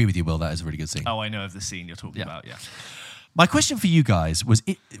 But I agree with you, Will. That is a really good scene. Oh, I know of the scene you're talking about. Yeah. My question for you guys was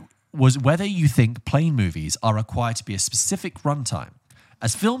whether you think plane movies are required to be a specific runtime.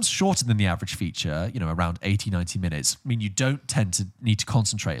 As films shorter than the average feature, around 80, 90 minutes, mean you don't tend to need to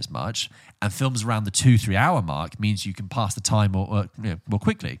concentrate as much, and films around the 2-3 hour mark means you can pass the time more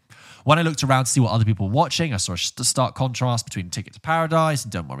quickly. When I looked around to see what other people were watching, I saw a stark contrast between Ticket to Paradise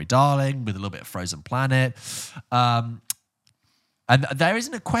and Don't Worry Darling, with a little bit of Frozen Planet. And there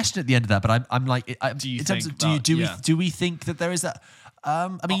isn't a question at the end of that, but I'm like, do we think that there is that?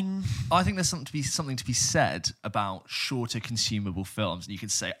 I think there's something to be said about shorter consumable films, and you could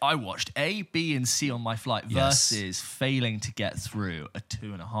say I watched A, B, and C on my flight versus failing to get through a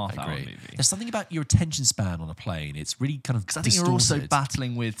 2.5 hour movie. There's something about your attention span on a plane. It's really kind of because I think you're also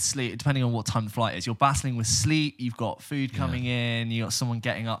battling with sleep, depending on what time the flight is. You're battling with sleep. You've got food coming in. You got someone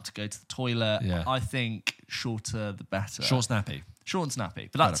getting up to go to the toilet. Yeah. I think shorter the better. Short, snappy. Short and snappy.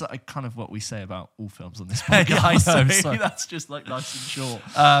 But that's kind of what we say about all films on this podcast. That's just like nice and short.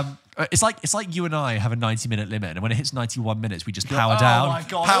 It's like you and I have a 90-minute limit, and when it hits 91 minutes, we just power down. Oh my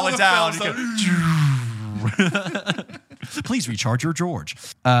God. Power down. Please recharge your George.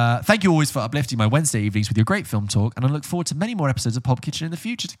 Thank you always for uplifting my Wednesday evenings with your great film talk, and I look forward to many more episodes of Pop Kitchen in the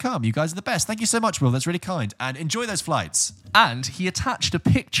future to come. You guys are the best. Thank you so much, Will. That's really kind. And enjoy those flights. And he attached a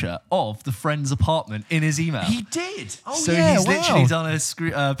picture of the friend's apartment in his email. He did. Oh, so yeah, he's literally done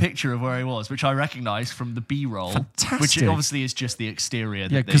a picture of where he was, which I recognise from the B-roll. Fantastic. Which obviously is just the exterior.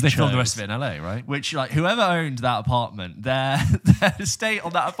 Yeah, because they filmed the rest of it in LA, right? Which, like, whoever owned that apartment, their estate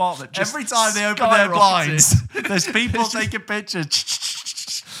on that apartment just every time they open their blinds, there's people taking pictures.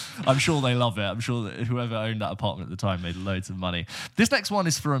 I'm sure they love it. I'm sure that whoever owned that apartment at the time made loads of money. This next one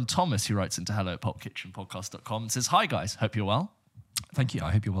is from Thomas, who writes into hello@popkitchenpodcast.com and says, "Hi guys, hope you're well." Thank you.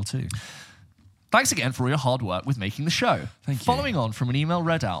 I hope you're well too. Thanks again for all your hard work with making the show. Thank you. Following on from an email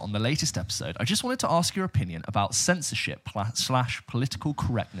read out on the latest episode, I just wanted to ask your opinion about censorship / political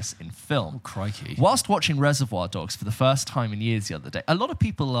correctness in film. Oh, crikey. Whilst watching Reservoir Dogs for the first time in years the other day, a lot of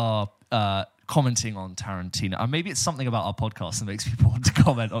people are commenting on Tarantino. And maybe it's something about our podcast that makes people want to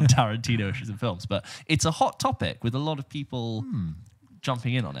comment on Tarantino issues in films, but it's a hot topic with a lot of people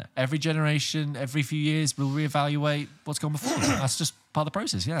jumping in on it. Every generation, every few years, we'll reevaluate what's gone before. That's just part of the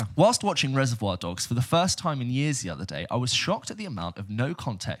process, yeah. Whilst watching Reservoir Dogs for the first time in years the other day, I was shocked at the amount of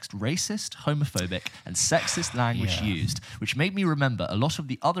no-context, racist, homophobic, and sexist language used, which made me remember a lot of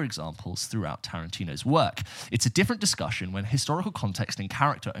the other examples throughout Tarantino's work. It's a different discussion when historical context and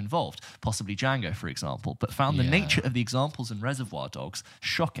character are involved, possibly Django, for example, but found the nature of the examples in Reservoir Dogs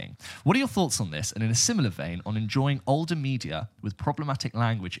shocking. What are your thoughts on this, and in a similar vein, on enjoying older media with problematic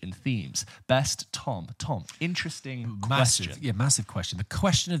language and themes? Best, Tom. Tom, interesting question. Yeah, massive question. The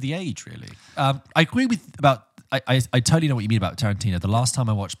question of the age, really. I agree with I totally know what you mean about Tarantino. The last time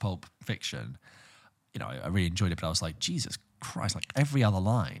I watched Pulp Fiction, I really enjoyed it, but I was like, Jesus Christ, like every other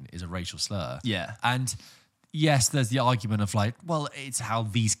line is a racial slur. Yeah. And yes, there's the argument of like, well, it's how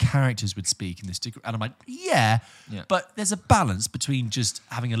these characters would speak in this degree. And I'm like, yeah, but there's a balance between just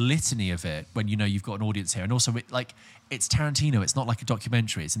having a litany of it when you've got an audience here, and also it's Tarantino. It's not like a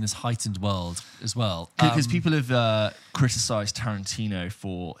documentary. It's in this heightened world as well. Because people have criticised Tarantino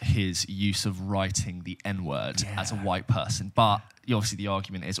for his use of writing the N-word as a white person, but obviously the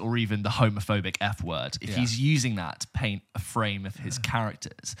argument is, or even the homophobic F-word, if he's using that to paint a frame of his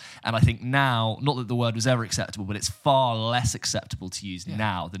characters. And I think now, not that the word was ever acceptable, but it's far less acceptable to use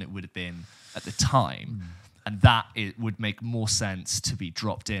now than it would have been at the time. And that it would make more sense to be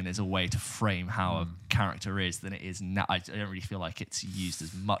dropped in as a way to frame how a character is than it is now. I don't really feel like it's used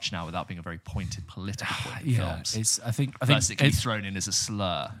as much now without being a very pointed political point in films. I think it's thrown in as a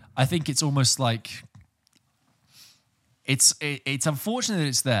slur. I think it's almost like it's unfortunate that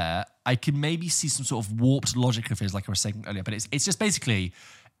it's there. I can maybe see some sort of warped logic of it, like I was saying earlier, but it's just basically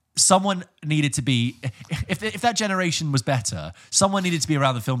someone needed to be, if that generation was better, someone needed to be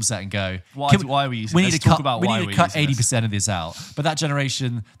around the film set and go, why are we using this? We need to cut 80% of this out. But that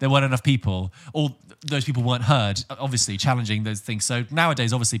generation, there weren't enough people. All those people weren't heard, obviously, challenging those things. So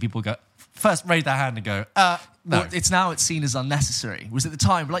nowadays, obviously, people go, first raise their hand and go, no. Well, it's seen as unnecessary. Was at the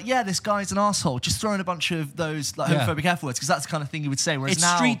time like, this guy's an asshole, just throwing a bunch of those homophobic F words, because that's the kind of thing you would say. Whereas it's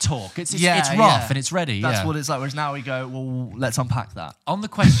now, street talk. It's rough and it's ready. That's what it's like. Whereas now we go, well, let's unpack that. On the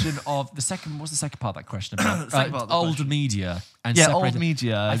question of what's the second part of that question about? Old media and old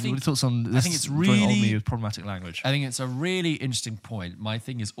media. What are your thoughts on this? I think it's really old media with problematic language. I think it's a really interesting point. My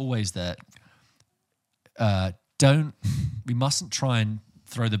thing is always that we mustn't try and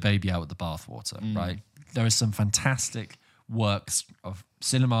throw the baby out with the bathwater, right? There are some fantastic works of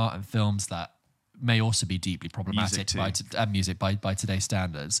cinema and films that may also be deeply problematic music by today's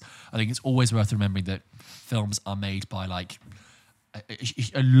standards. I think it's always worth remembering that films are made by like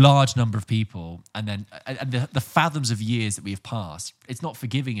a large number of people, and then the fathoms of years that we have passed. It's not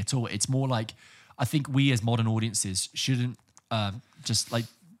forgiving at all. It's more like, I think we as modern audiences shouldn't just like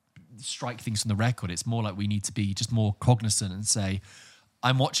strike things from the record. It's more like we need to be just more cognizant and say,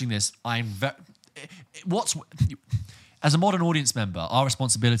 I'm watching this. As a modern audience member, our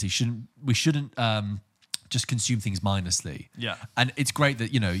responsibility shouldn't just consume things mindlessly. Yeah. And it's great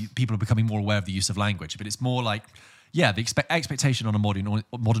that people are becoming more aware of the use of language, but it's more like, the expectation on a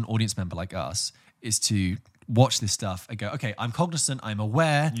modern audience member like us is to watch this stuff and go, okay, I'm cognizant, I'm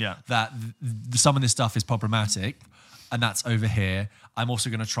aware that some of this stuff is problematic, and that's over here. I'm also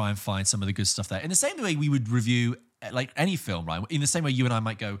going to try and find some of the good stuff there. In the same way we would review like any film, right? In the same way you and I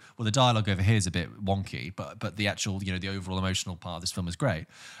might go, well, the dialogue over here is a bit wonky, but the actual, the overall emotional part of this film is great.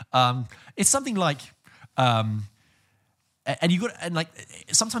 It's something like, and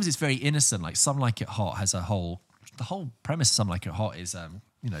sometimes it's very innocent. Like Some Like It Hot has the whole premise of Some Like It Hot is,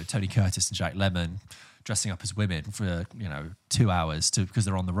 Tony Curtis and Jack Lemmon dressing up as women for 2 hours because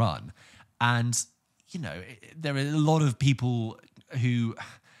they're on the run, and there are a lot of people who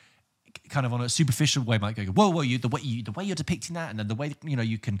kind of on a superficial way might go, whoa, the way you're depicting that, and then the way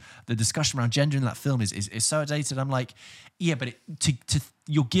the discussion around gender in that film is so outdated. I'm like, yeah, but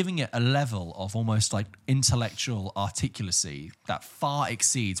you're giving it a level of almost like intellectual articulacy that far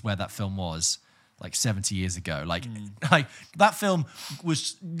exceeds where that film was like 70 years ago. Like that film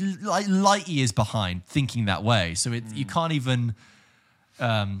was like light years behind thinking that way. So you can't even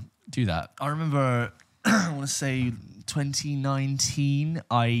do that. I remember, I want to say 2019,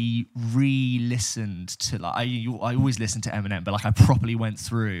 I re-listened to, like, I always listen to Eminem, but like I properly went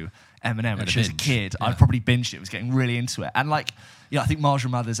through Eminem, which as a kid, I probably binged it, was getting really into it. And like, I think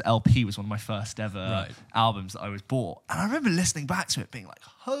Marshall Mathers LP was one of my first ever albums that I was bought. And I remember listening back to it being like,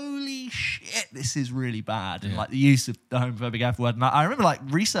 holy shit, this is really bad. And like the use of the homophobic F word. And I remember like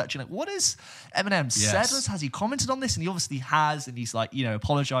researching, like, what has Eminem said? Has he commented on this? And he obviously has. And he's like,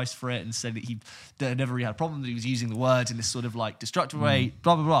 apologized for it and said that he never really had a problem, that he was using the words in this sort of like destructive way,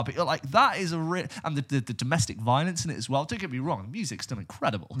 blah, blah, blah. But you're like, that is a real, and the domestic violence in it as well. Don't get me wrong, the music's still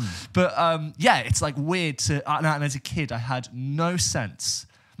incredible. But it's like weird to, and as a kid, I had no sense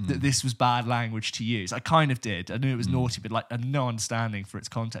that this was bad language to use. I kind of did. I knew it was naughty, but like I had no understanding for its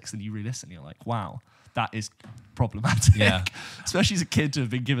context. And you re-listen, you're like, wow, that is problematic. Yeah. Especially as a kid to have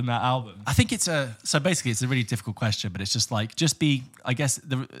been given that album. I think it's a really difficult question, but it's just like, you've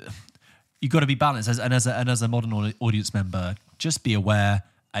got to be balanced as a modern audience member. Just be aware,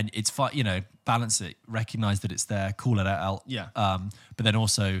 and it's fine. Balance it, recognize that it's there, call it out. Yeah. But then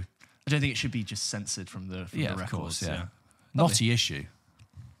also, I don't think it should be just censored from the records. Of course, yeah. Naughty issue.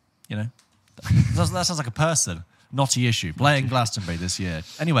 That sounds like a person. Naughty issue. Playing Glastonbury this year.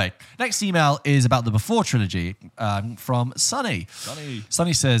 Anyway, next email is about the Before trilogy from Sunny.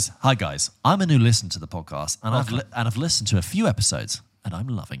 Sunny says, "Hi guys, I'm a new listener to the podcast, and I've listened to a few episodes. And I'm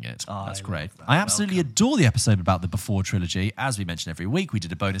loving it. That's great. I absolutely adore the episode about the Before trilogy. As we mention every week, we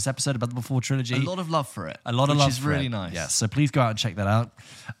did a bonus episode about the Before trilogy. A lot of love for it. Which is really nice. Yeah, so please go out and check that out.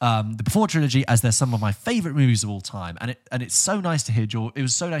 The Before trilogy, as they're some of my favourite movies of all time, and it's so nice to hear George. It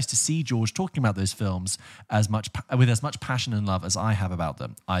was so nice to see George talking about those films with as much passion and love as I have about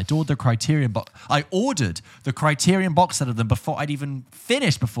them. I adored the Criterion box. I ordered the Criterion box set of them before I'd even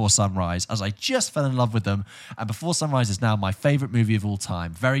finished Before Sunrise, as I just fell in love with them. And Before Sunrise is now my favourite movie of all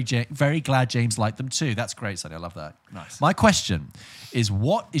time. Very glad James liked them too. That's great, Sonny. I love that. Nice. My question is,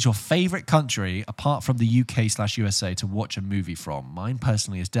 what is your favourite country apart from the UK/USA to watch a movie from? Mine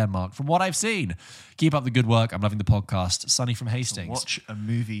personally is Denmark. From what I've seen, keep up the good work. I'm loving the podcast. Sunny from Hastings. Watch a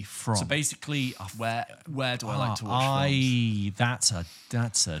movie from. So basically, where do I like to watch films?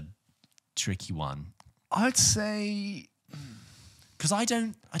 That's a tricky one. I'd say, because I'm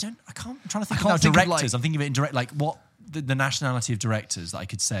trying to think of directors. I'm thinking of it in direct, like what. The nationality of directors that I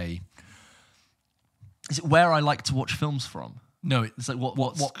could say. Is it where I like to watch films from? No, it's like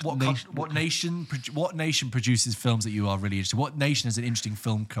what nation produces films that you are really interested in? What nation has an interesting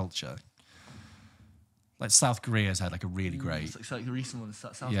film culture? Like South Korea has had like a really great. It's like the recent one.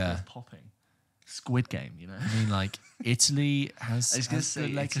 South Korea's popping. Squid Game, I mean, like Italy has. I was going to say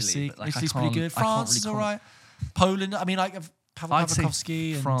legacy. Italy, but like Italy's pretty good. France is all right. Poland. I mean, like. I'd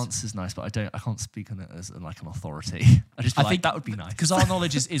say France is nice, but I can't speak on it as like an authority. I think that would be nice because our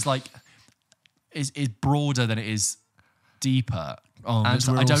knowledge is like is broader than it is deeper. And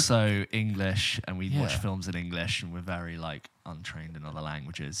we're also English, and we watch films in English, and we're very like untrained in other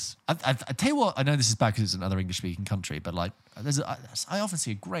languages. I tell you what, I know this is bad because it's another English-speaking country, but like I often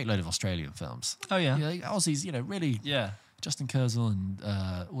see a great load of Australian films. Oh yeah, Aussies, really. Yeah. Justin Kurzel and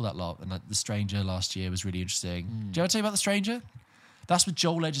all that lot. And like The Stranger last year was really interesting. Do you want to tell you about The Stranger? That's with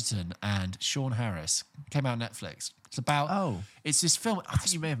Joel Edgerton and Sean Harris. Came out on Netflix. It's about... It's this film... I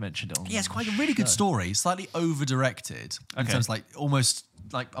think you may have mentioned it on it's quite a really good story. Slightly over-directed. In terms like almost...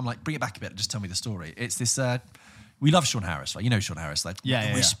 like I'm like, bring it back a bit and just tell me the story. It's this... we love Sean Harris, right? You know Sean Harris. Like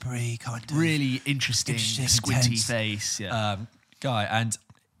whispery kind of... Really interesting squinty face. Guy. And...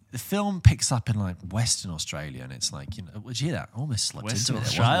 the film picks up in like Western Australia, and it's like, would you hear that? Almost slipped Western into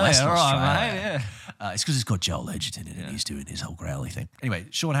Australia. it. Western Australia. It's because it's got Joel Edgerton in it, and he's doing his whole growly thing. Anyway,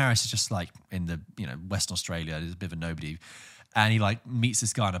 Sean Harris is just like in the Western Australia. There's a bit of a nobody, and he like meets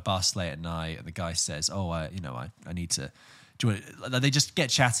this guy on a bus late at night, and the guy says, I need to do it. They just get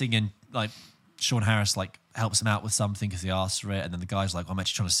chatting, and like Sean Harris like helps him out with something because he asks for it, and then the guy's like, I'm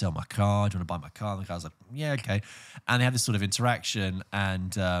actually trying to sell my car. Do you want to buy my car? And the guy's like, yeah, okay. And they have this sort of interaction,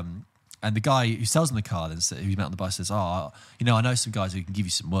 and the guy who sells him the car, then who he met on the bus, says, I know some guys who can give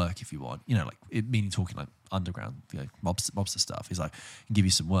you some work if you want. Meaning talking like underground, mobster stuff. He's like, "Can give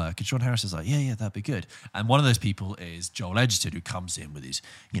you some work." And Sean Harris is like, "Yeah, that'd be good." And one of those people is Joel Edgerton, who comes in with his,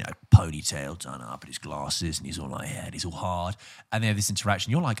 ponytail done up and his glasses, and he's all like, and he's all hard. And they have this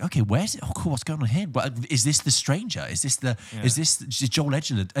interaction. You're like, okay, where's it? Oh, cool. What's going on here? Is this the stranger? Is Joel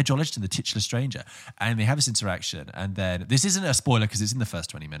Edgerton the titular stranger? And they have this interaction. And then this isn't a spoiler because it's in the first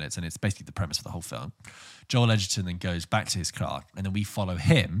 20 minutes, and it's basically the premise of the whole film. Joel Edgerton then goes back to his car, and then we follow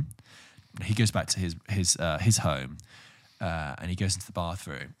him. He goes back to his home, and he goes into the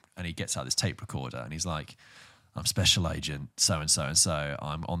bathroom, and he gets out this tape recorder, and he's like, "I'm Special Agent so and so and so.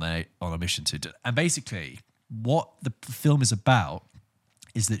 I'm on a mission to do." And basically, what the film is about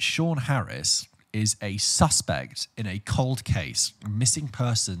is that Sean Harris is a suspect in a cold case, a missing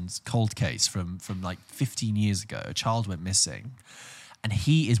persons cold case from like 15 years ago. A child went missing, and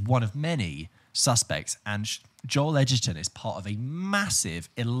he is one of many suspects. And Joel Edgerton is part of a massive,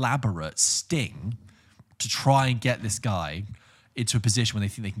 elaborate sting to try and get this guy into a position where they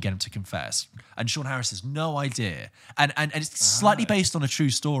think they can get him to confess. And Sean Harris has no idea. And it's slightly based on a true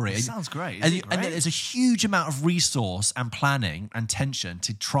story. It sounds great. And there's a huge amount of resource and planning and tension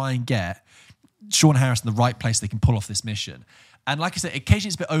to try and get Sean Harris in the right place so they can pull off this mission. And like I said, occasionally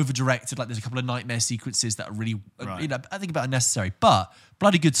it's a bit over-directed. Like there's a couple of nightmare sequences that are really, I think about unnecessary, but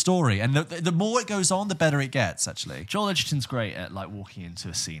bloody good story. And the more it goes on, the better it gets, actually. Joel Edgerton's great at like walking into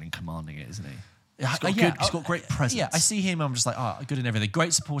a scene and commanding it, isn't he? He's got great presence. Yeah, I see him, I'm just like, good in everything.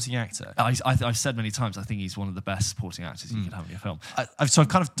 Great supporting actor. I've said many times, I think he's one of the best supporting actors you could have in your film. So I've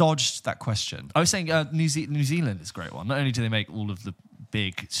kind of dodged that question. I was saying New Zealand is a great one. Not only do they make all of the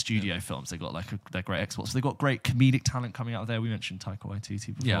big studio films, they've got they're great exports. They've got great comedic talent coming out of there. We mentioned Taika Waititi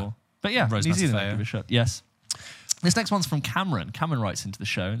before. Yeah. But yeah, Rose New Zealand, Matafeo. give it a shot. Yes. This next one's from Cameron. Cameron writes into the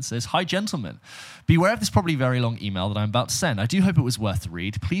show and says, "Hi, gentlemen. Beware of this probably very long email that I'm about to send. I do hope it was worth the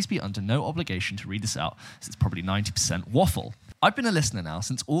read. Please be under no obligation to read this out, as it's probably 90% waffle. I've been a listener now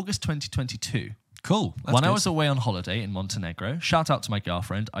since August 2022. Cool. When I was away on holiday in Montenegro, shout out to my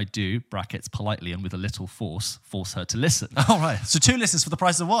girlfriend, I do, brackets, politely and with a little force her to listen. All right. So 2 listens for the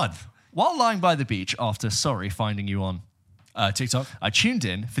price of 1. While lying by the beach after finding you on TikTok, I tuned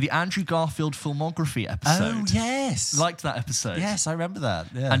in for the Andrew Garfield filmography episode. Oh, yes. Liked that episode. Yes, I remember that.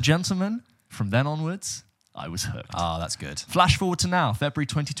 Yeah. And gentlemen, from then onwards, I was hooked. Oh, that's good. Flash forward to now, February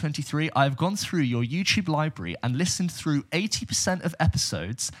 2023. I've gone through your YouTube library and listened through 80% of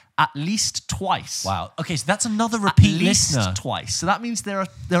episodes at least twice. Wow. Okay, so that's another repeat listener. Twice. So that means there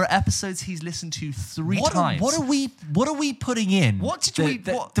are episodes he's listened to 3 times. What are we putting in? What did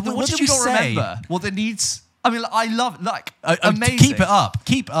you say? Remember? Well, there needs. I mean, I love amazing. Keep it up.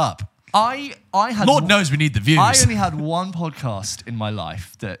 Keep up. I had. Lord knows we need the views. I only had one podcast in my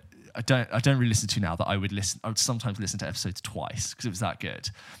life that I don't really listen to now that I would sometimes listen to episodes twice because it was that good.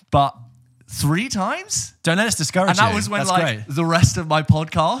 But 3 times? Don't let us discourage you. And that was when the rest of my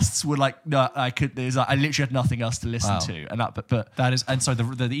podcasts were like, no, I literally had nothing else to listen to. And but that is, and so the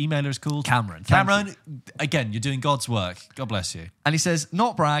emailer is called Cameron. Cameron, again, you're doing God's work. God bless you. And he says,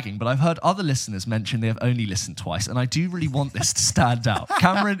 not bragging, but I've heard other listeners mention they have only listened twice, and I do really want this to stand out.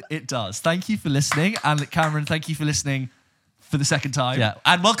 Cameron, it does. Thank you for listening. And Cameron, thank you for listening for the 2nd time. Yeah.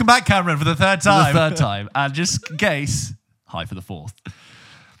 And welcome back, Cameron, for the 3rd time. For the 3rd time. And just in case, hi for the 4th.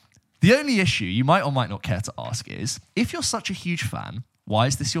 The only issue you might or might not care to ask is, if you're such a huge fan, why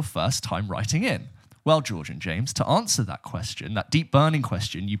is this your first time writing in? Well, George and James, to answer that question, that deep burning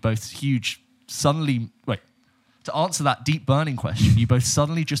question you both suddenly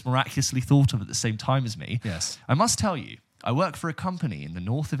just miraculously thought of at the same time as me, yes. I must tell you, I work for a company in the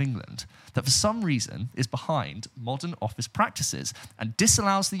north of England that for some reason is behind modern office practices and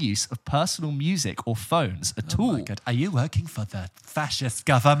disallows the use of personal music or phones at all. My God. Are you working for the fascist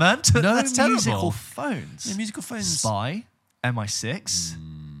government? No That's terrible. musical phones. No musical phones. Spy, MI6.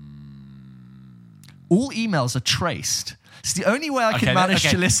 All emails are traced. It's the only way I can manage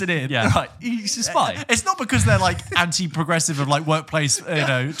to listen in. Yeah. Right, he's a spy. It's not because they're like anti-progressive of like workplace,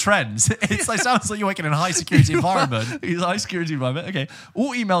 trends. It sounds like you're working in a high security environment. It's a high security environment. Okay.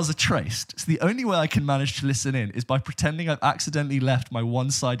 All emails are traced. So the only way I can manage to listen in is by pretending I've accidentally left my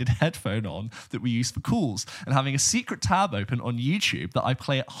one-sided headphone on that we use for calls and having a secret tab open on YouTube that I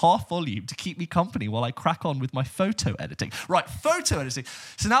play at half volume to keep me company while I crack on with my photo editing. Right, photo editing.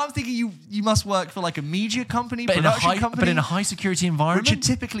 So now I'm thinking you must work for like a media company, production company. in a high security environment, which are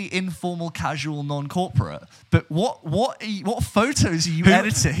typically informal, casual, non-corporate. But what photos are you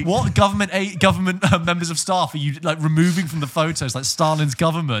editing? What government members of staff are you like removing from the photos, like Stalin's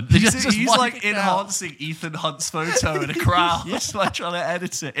government? He's like enhancing Ethan Hunt's photo in a crowd. Just like trying to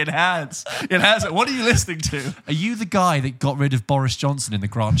edit it, enhance it. What are you listening to? Are you the guy that got rid of Boris Johnson in the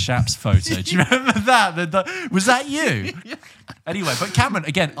Grant Shapps photo? Do you remember that? Was that you? Yeah. Anyway, but Cameron,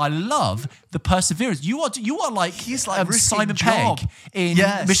 again, I love the perseverance. You are like he's like Simon Pegg in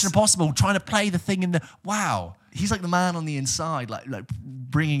Mission Impossible, trying to play the thing in the wow. He's like the man on the inside, like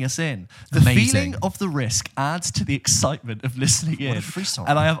bringing us in. The Amazing. feeling of the risk adds to the excitement of listening in. What a free song.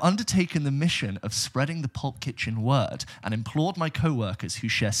 And I have undertaken the mission of spreading the Pulp Kitchen word and implored my co-workers who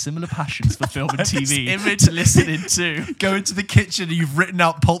share similar passions for film and TV to listen in too. Go into the kitchen and you've written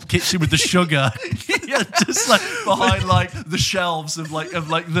out Pulp Kitchen with the sugar. Yeah, just like behind like the shelves of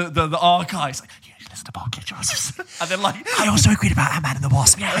the archives. Like, listen to Pulp Kitchen. And then like I also agreed about Ant-Man and the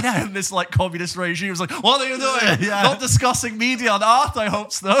Wasp. Yeah, I know. And this like communist regime was like, what are you doing? Yeah. Not discussing media and art, I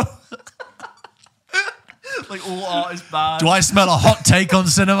hope so. Like all art is bad. Do I smell a hot take on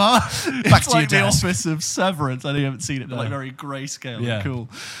cinema? Back it's to like you, the office of Severance. I know you haven't seen it, but like very grayscale and cool.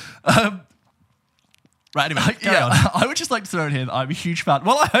 Right, anyway, carry on. I would just like to throw in here that I'm a huge fan.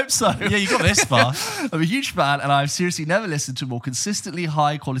 Well, I hope so. Yeah, you got this far. I'm a huge fan, and I've seriously never listened to a more consistently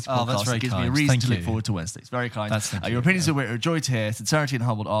high-quality podcast. That's very that gives kind. me a reason Thank to look you. forward to Wednesdays. Very kind. That's Your opinions are a joy to hear. Sincerity and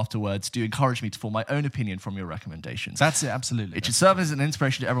humbled afterwards do encourage me to form my own opinion from your recommendations. That's it, absolutely. It should serve as an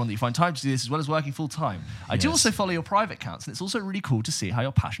inspiration to everyone that you find time to do this, as well as working full-time. I do also follow your private accounts, and it's also really cool to see how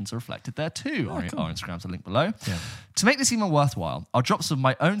your passions are reflected there too. Our Instagrams are linked below. Yeah. To make this even worthwhile, I'll drop some of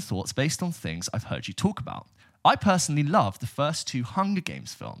my own thoughts based on things I've heard you talk about. I personally love the first 2 Hunger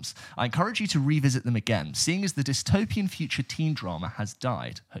Games films. I encourage you to revisit them again, seeing as the dystopian future teen drama has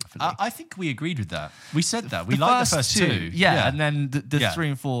died, hopefully. I think we agreed with that. We said that. We liked the first 2. Yeah, and then the 3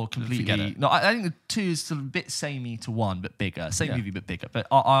 and 4 completely... No, I think the 2 is sort of a bit samey to 1, but bigger. Same movie, but bigger. But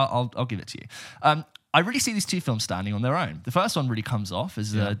I'll give it to you. I really see these 2 films standing on their own. The first one really comes off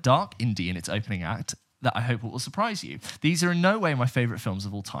as a dark indie in its opening act, that I hope will surprise you. These are in no way my favourite films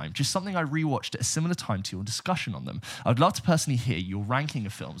of all time, just something I rewatched at a similar time to your discussion on them. I would love to personally hear your ranking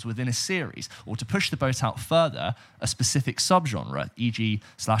of films within a series, or to push the boat out further, a specific subgenre, e.g.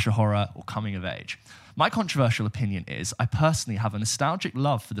 slasher horror or coming of age. My controversial opinion is I personally have a nostalgic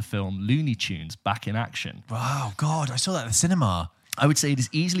love for the film Looney Tunes Back in Action. Wow, God, I saw that in the cinema. I would say it is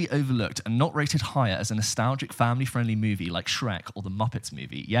easily overlooked and not rated higher as a nostalgic, family-friendly movie like Shrek or the Muppets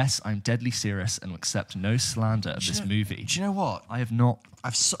movie. Yes, I'm deadly serious and will accept no slander of this movie. Do you know what? I have not...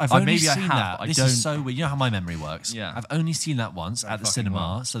 I've only seen that. This is so weird. You know how my memory works? Yeah. I've only seen that once at the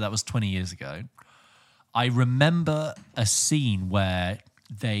cinema, so that was 20 years ago. I remember a scene where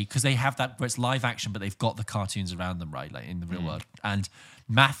because they have that, where it's live action, but they've got the cartoons around them, right, like in the real world. And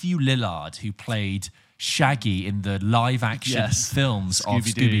Matthew Lillard, who played Shaggy in the live action films of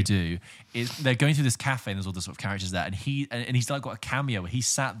Scooby-Doo. They're going through this cafe and there's all the sort of characters there, and he's like got a cameo where he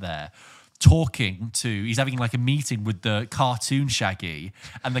sat there he's having like a meeting with the cartoon Shaggy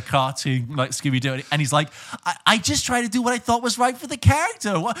and the cartoon like Scooby-Doo, and he's like, I just tried to do what I thought was right for the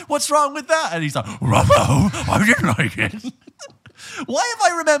character. What's wrong with that? And he's like, Robbo, I didn't like it. Why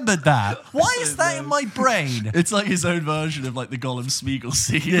have I remembered that? Why is that in my brain? It's like his own version of like the Gollum Smeagol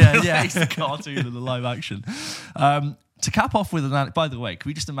scene. Yeah. It's the cartoon and the live action. To cap off with an... By the way, can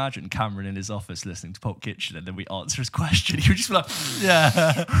we just imagine Cameron in his office listening to Pulp Kitchen and then we answer his question? He would just be like,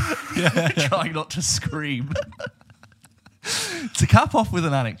 trying not to scream. To cap off with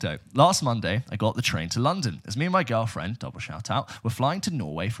an anecdote, last Monday, I got the train to London as me and my girlfriend, double shout out, were flying to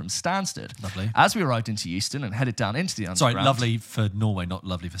Norway from Stansted. Lovely. As we arrived into Euston and headed down into the underground... Sorry, lovely for Norway, not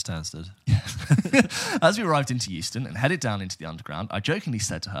lovely for Stansted. As we arrived into Euston and headed down into the underground, I jokingly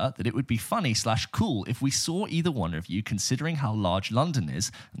said to her that it would be funny/cool if we saw either one of you, considering how large London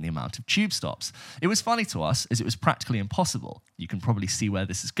is and the amount of tube stops. It was funny to us as it was practically impossible. You can probably see where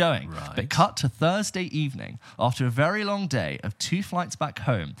this is going. Right. But cut to Thursday evening, after a very long day of 2 flights back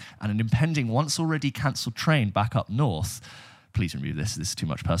home and an impending once already cancelled train back up north. Please remove this. This is too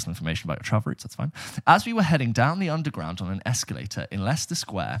much personal information about your travel routes. That's fine. As we were heading down the underground on an escalator in Leicester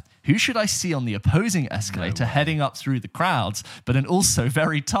Square, who should I see on the opposing escalator heading up through the crowds, but an also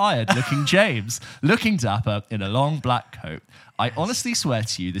very tired-looking James, looking dapper in a long black coat. I honestly swear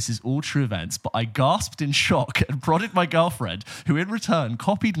to you, this is all true events, but I gasped in shock and prodded my girlfriend, who in return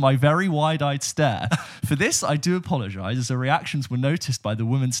copied my very wide-eyed stare. For this, I do apologise, as the reactions were noticed by the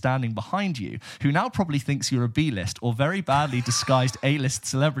woman standing behind you, who now probably thinks you're a B-list or very badly disguised A-list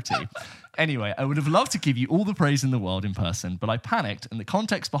celebrity. Anyway, I would have loved to give you all the praise in the world in person, but I panicked, and the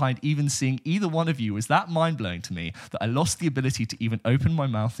context behind even seeing either one of you was that mind-blowing to me that I lost the ability to even open my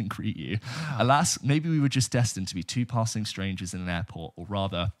mouth and greet you. Wow. Alas, maybe we were just destined to be two passing strangers in an airport, or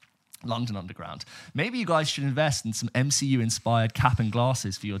rather, London Underground. Maybe you guys should invest in some MCU-inspired cap and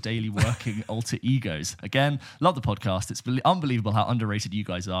glasses for your daily working alter egos. Again, love the podcast. It's unbelievable how underrated you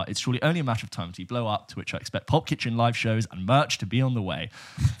guys are. It's surely only a matter of time until you blow up, to which I expect Pulp Kitchen live shows and merch to be on the way.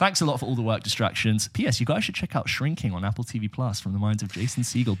 Thanks a lot for all the work distractions. P.S. You guys should check out Shrinking on Apple TV Plus from the minds of Jason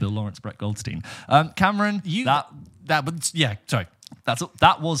Segel, Bill Lawrence, Brett Goldstein. Cameron, sorry.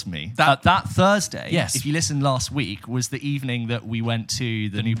 That was me. That Thursday, yes. If you listened last week, was the evening that we went to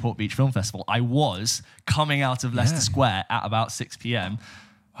the Newport Beach Film Festival. I was coming out of Leicester Square at about 6 p.m.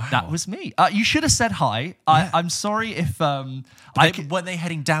 Wow. That was me. You should have said hi. I'm sorry if... weren't they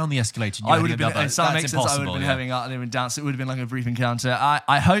heading down the escalator? I would have been... That's impossible. I would have been heading out and then down, so it would have been like a brief encounter.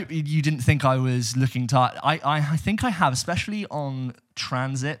 I hope you didn't think I was looking tired. I think I have, especially on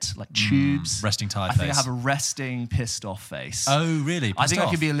transit, like tubes. Resting tired face. I think I have a resting, pissed off face. Oh, really? I think I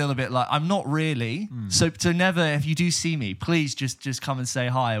could be a little bit like... I'm not really. So never, if you do see me, please just come and say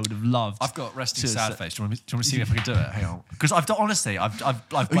hi. I would have loved... I've got resting sad face. Do you want to see if I can do it? Hang on. Because I've honestly,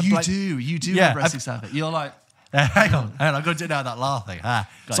 You do have resting sad face. You're like... Hang on. I've got to do now that laughing.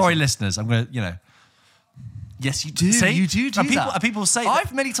 Sorry, listeners. I'm going to, Yes, you do. See? You do that. People say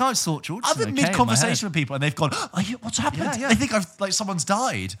I've many times thought George. I've been mid-conversation with people and they've gone, what's happened? Yeah. They think someone's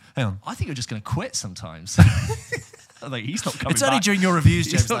died. Hang on. I think you're just going to quit sometimes. Like, he's not coming back. It's only during your reviews,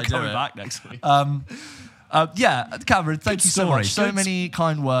 James, he's not coming back next week. Cameron, thank you so much. So many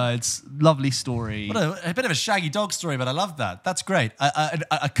kind words. Lovely story. What a bit of a shaggy dog story, but I love that. That's great.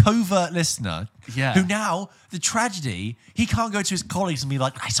 A covert listener who now, the tragedy, he can't go to his colleagues and be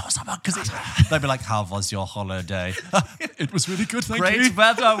like, I saw someone, because they'd be like, how was your holiday? It was really good, thank you. Great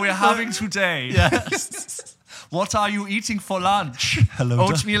weather we're having today. Yes. What are you eating for lunch? Hello,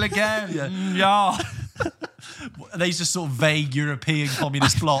 oatmeal again? Yeah. These just sort of vague European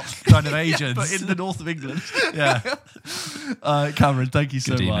communist bloc kind of agents. But in the north of England. Yeah. Cameron, thank you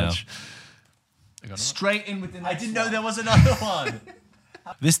so much. Straight in with the next I didn't know there was another one.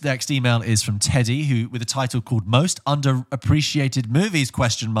 This next email is from Teddy, who with a title called Most Underappreciated Movies, ?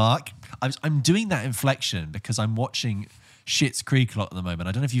 I'm doing that inflection because I'm watching Schitt's Creek a lot at the moment.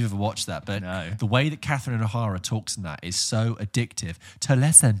 I don't know if you've ever watched that, but the way that Catherine O'Hara talks in that is so addictive to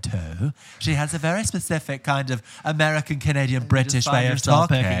listen to. She has a very specific kind of American, Canadian, British way of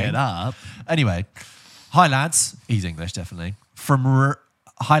talking. It up. Anyway, hi lads. He's English, definitely.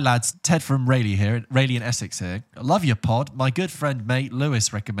 Hi lads, Ted from Rayleigh here, Rayleigh in Essex here. I love your pod. My good friend mate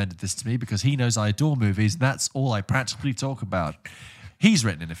Lewis recommended this to me because he knows I adore movies and that's all I practically talk about. He's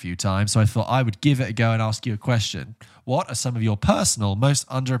written in a few times, so I thought I would give it a go and ask you a question. What are some of your personal, most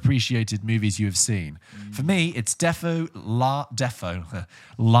underappreciated movies you have seen? For me, it's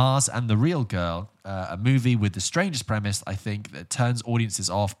Lars and the Real Girl, a movie with the strangest premise, I think, that turns audiences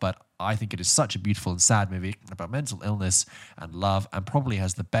off, but I think it is such a beautiful and sad movie about mental illness and love, and probably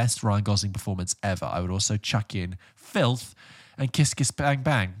has the best Ryan Gosling performance ever. I would also chuck in Filth and Kiss Kiss Bang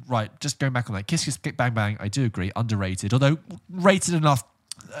Bang. Right, just going back on that. Kiss Kiss Bang Bang, I do agree, underrated, although rated enough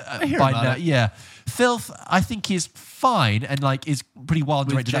by now. Yeah. Filth, I think is fine and is pretty wild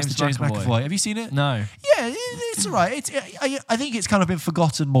directed. That's James McAvoy. Have you seen it? No. Yeah, it's all right. I think it's kind of been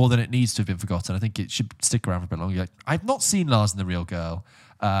forgotten more than it needs to have been forgotten. I think it should stick around for a bit longer. I've not seen Lars and the Real Girl,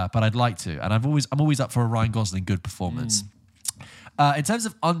 but I'd like to, and I'm always up for a Ryan Gosling good performance. In terms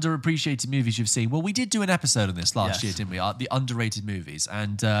of underappreciated movies you've seen, well, we did do an episode on this last year, didn't we? The underrated movies,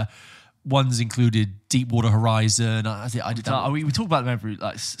 and ones included Deepwater Horizon. We talked about them every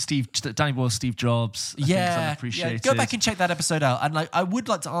Danny Boyle, Steve Jobs. Yeah, go back and check that episode out. And I would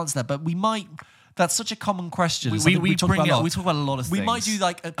like to answer that, but we might. That's such a common question. We talk about a lot of things. We might do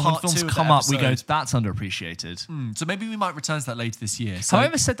a part when films two come up. We go, that's underappreciated. So maybe we might return to that later this year. Have I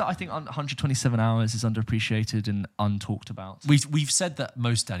ever said that I think 127 Hours is underappreciated and untalked about? We've said that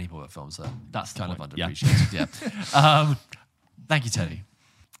most Danny Boyle films are kind of underappreciated. Yeah. Thank you, Teddy.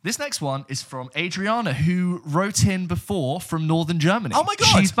 This next one is from Adriana, who wrote in before from Northern Germany. Oh my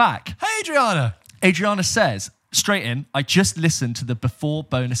God. She's back. Hey, Adriana. Adriana says, straight in, I just listened to the Before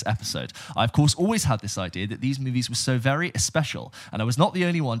bonus episode. I, of course, always had this idea that these movies were so very special, and I was not the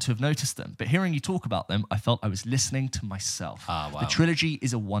only one to have noticed them. But hearing you talk about them, I felt I was listening to myself. Wow. The trilogy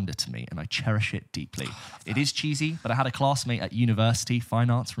is a wonder to me, and I cherish it deeply. It is cheesy, but I had a classmate at university, fine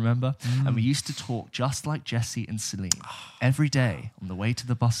arts, remember? And we used to talk just like Jesse and Celine. Every day on the way to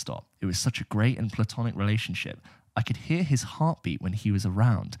the bus stop, it was such a great and platonic relationship. I could hear his heartbeat when he was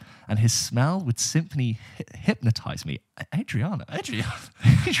around, and his smell would simply hypnotize me. Adriana.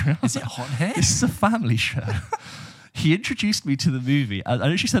 Is it hot hair? This is a family show. He introduced me to the movie. I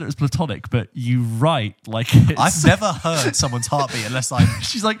know she said it was platonic, but you write like it's... I've never heard someone's heartbeat unless I...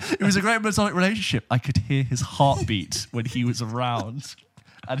 She's like, it was a great platonic relationship. I could hear his heartbeat when he was around,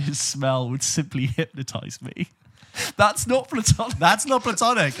 and his smell would simply hypnotize me. That's not platonic. That's not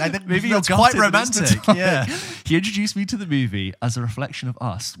platonic. I think maybe it's quite romantic. Yeah. He introduced me to the movie as a reflection of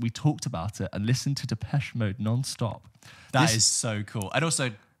us. We talked about it and listened to Depeche Mode non-stop. That is so cool. And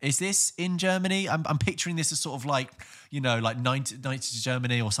also, is this in Germany? I'm picturing this as sort of like, you know, like 90s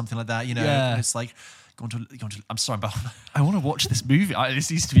Germany or something like that. You know, it's like going to. I'm sorry, but I want to watch this movie. This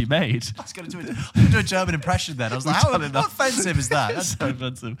needs to be made. I was going to do a German impression then. I was like, how offensive is that? That's so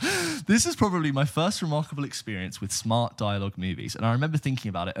offensive. This is probably my first remarkable experience with smart dialogue movies, and I remember thinking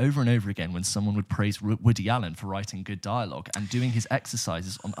about it over and over again when someone would praise Woody Allen for writing good dialogue and doing his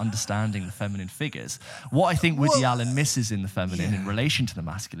exercises on understanding the feminine figures. What I think Woody Allen misses in the feminine in relation to the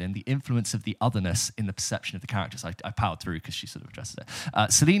masculine, the influence of the otherness in the perception of the characters. I powered through because she sort of addresses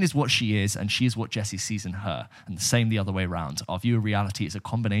it. Celine is what she is, and she is what Jesse sees in her, and the same the other way around. Our view of reality is a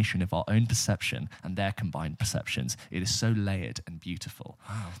combination of our own perception and their combined perceptions. It is so layered and beautiful.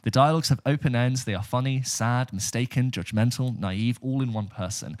 Wow. The dialogues have open ends. They are funny, sad, mistaken, judgmental, naive, all in one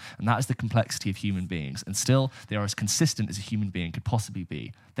person, and that is the complexity of human beings. And still, they are as consistent as a human being could possibly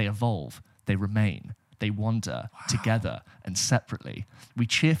be. They evolve. They remain. They wander together and separately. We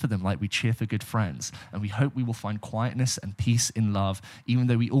cheer for them like we cheer for good friends, and we hope we will find quietness and peace in love, even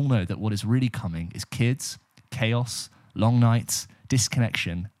though we all know that what is really coming is kids, chaos, long nights,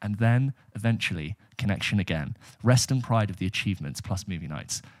 disconnection, and then, eventually, connection again. Rest and pride of the achievements plus movie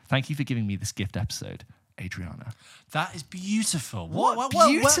nights. Thank you for giving me this gift episode, Adriana. That is beautiful. What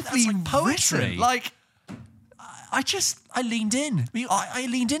beautifully like poetry. Written. Like, I leaned in. I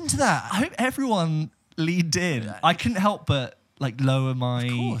leaned into that. I hope everyone leaned in. I couldn't help but like lower my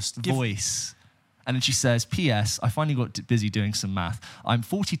voice. And then she says, P.S. I finally got busy doing some math. I'm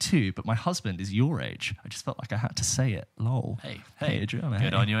 42, but my husband is your age. I just felt like I had to say it. Lol. Hey, Adriana.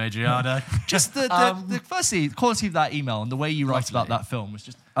 Good on you, Adriana. Just firstly, the quality of that email and the way you write about that film was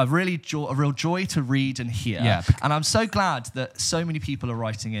just a real joy to read and hear. Yeah, and I'm so glad that so many people are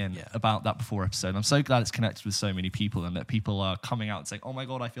writing in about that before episode. I'm so glad it's connected with so many people and that people are coming out and saying, oh my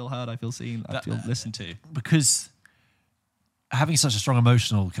God, I feel heard, I feel seen, I feel listened to. Because having such a strong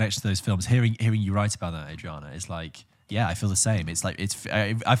emotional connection to those films, hearing you write about that, Adriana, is like, yeah, I feel the same. It's like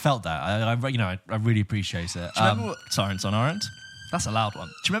I felt that. I really appreciate it. Sirens on our end. That's a loud one.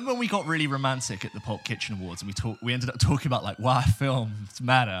 Do you remember when we got really romantic at the Pulp Kitchen Awards and we ended up talking about like why films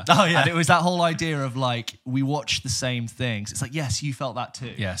matter? Oh yeah. And it was that whole idea of like we watch the same things. It's like, yes, you felt that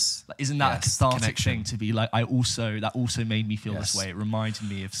too. Yes. Like, isn't that a cathartic thing to be like? That also made me feel this way. It reminded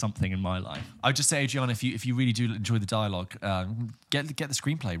me of something in my life. I would just say, Adriana, if you really do enjoy the dialogue, get the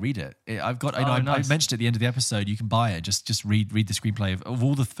screenplay, read it. I mentioned at the end of the episode, you can buy it. Just read the screenplay of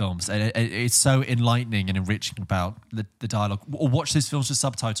all the films. And it's so enlightening and enriching about the dialogue. Or watch those films with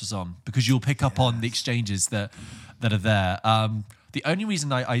subtitles on, because you'll pick up on the exchanges that are there. The only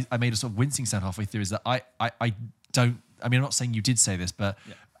reason I made a sort of wincing sound halfway through is that I don't. I mean, I'm not saying you did say this, but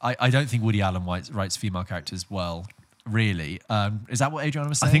I don't think Woody Allen writes female characters well. Really, is that what Adriana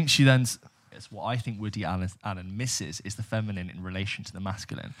was saying? I think she then. What I think Woody Allen misses is the feminine in relation to the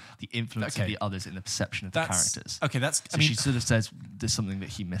masculine, the influence of the others in the perception of the characters. Okay, she sort of says there's something that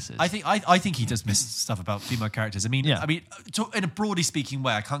he misses. I think he does miss stuff about female characters. I mean, in a broadly speaking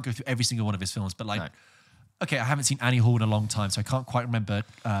way, I can't go through every single one of his films, but like, okay, I haven't seen Annie Hall in a long time, so I can't quite remember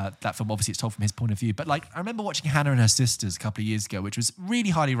that film. Obviously, it's told from his point of view, but like, I remember watching Hannah and Her Sisters a couple of years ago, which was really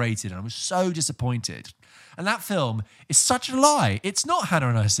highly rated, and I was so disappointed. And that film is such a lie. It's not Hannah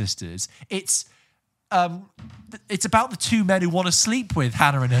and Her Sisters. It's about the two men who want to sleep with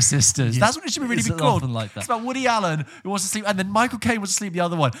Hannah and her sisters. That's what it should really be called. Like that. It's about Woody Allen who wants to sleep, and then Michael Caine wants to sleep with the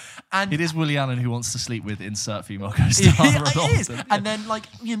other one. And it is Woody Allen who wants to sleep with insert female co-star. It is. And then like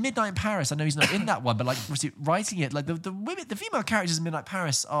Midnight in Paris. I know he's not in that one, but like writing it, like the women, the female characters in Midnight in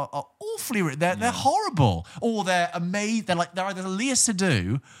Paris are awfully written. They're horrible, or they're amazing. They're either Leah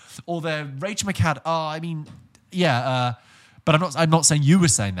Seydoux or they're Rachel McAdams. But I'm not saying you were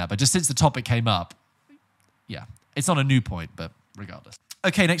saying that, but just since the topic came up. Yeah, it's not a new point, but regardless.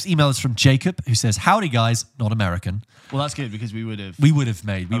 Okay, next email is from Jacob, who says, "Howdy, guys, not American." Well, that's good because we would have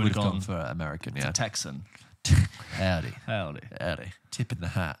gone for American. Yeah, Texan. Howdy. Tip in the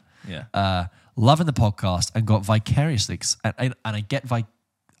hat. Yeah. Loving the podcast and got vicariously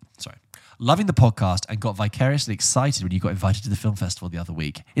loving the podcast, and got vicariously excited when you got invited to the film festival the other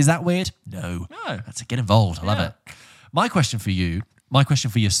week. Is that weird? No. That's get involved. I love it. My question for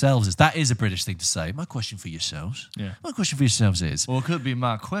yourselves is, that is a British thing to say. My question for yourselves. Yeah. My question for yourselves is. Or it could be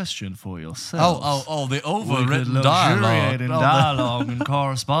my question for yourselves. The overwritten dialogue. Dialogue and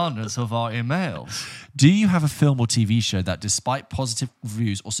correspondence of our emails. Do you have a film or TV show that, despite positive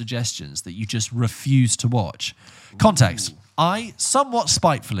reviews or suggestions, that you just refuse to watch? Context. I, somewhat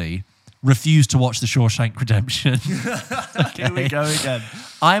spitefully, refuse to watch The Shawshank Redemption. Here we go again.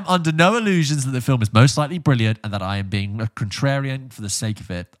 I am under no illusions that the film is most likely brilliant and that I am being a contrarian for the sake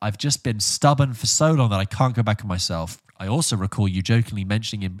of it. I've just been stubborn for so long that I can't go back on myself. I also recall you jokingly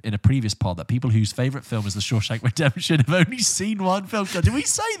mentioning in a previous pod that people whose favourite film is The Shawshank Redemption have only seen one film. Did we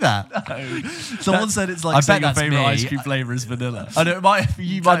say that? No. Someone said it's like saying your favourite ice cream flavour is vanilla. I know,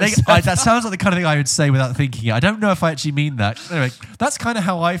 that sounds like the kind of thing I would say without thinking it. I don't know if I actually mean that. Anyway, that's kind of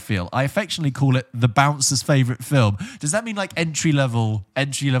how I feel. I affectionately call it the bouncer's favourite film. Does that mean like entry level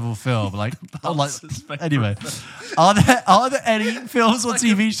film? Anyway, are there any films or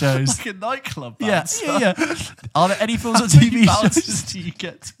TV shows? Like a nightclub bouncer. Yeah. Are there any films or TV shows do you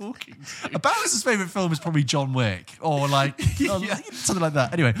get talking to? A bouncer's favourite film is probably John Wick or something like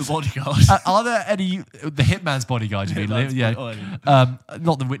that. Anyway, The Bodyguard. Are there any The Hitman's Bodyguard? You mean? Yeah.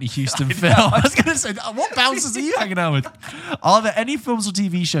 Not the Whitney Houston film. I was going to say, what bouncers are you hanging out with? Are there any films or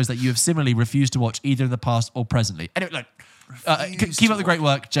TV shows that you have similarly refused to watch, either in the past or presently? Anyway, look. Keep up the great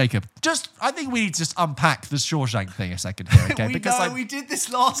work, Jacob. I think we need to just unpack the Shawshank thing a second here, okay? we did this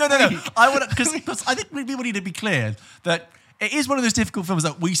last week. No. Because I think people need to be clear that it is one of those difficult films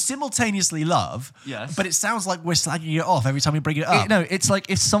that we simultaneously love, yes, but it sounds like we're slagging it off every time we bring it up. It's like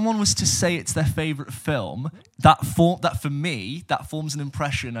if someone was to say it's their favourite film, that for me, that forms an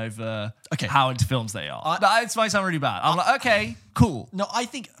impression over how into films they are. That might sound really bad. I'm like, okay, cool. No, I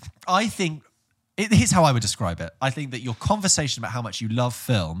think here's how I would describe it. I think that your conversation about how much you love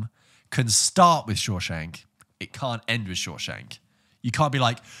film can start with Shawshank. It can't end with Shawshank. You can't be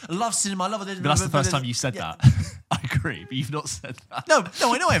like, I love cinema, I love it. But that's the first time you said that. I agree, but you've not said that. No,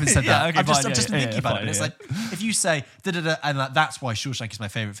 I know I haven't said that. Okay, I'm just thinking about it. It's like, if you say, da-da-da, and that's why Shawshank is my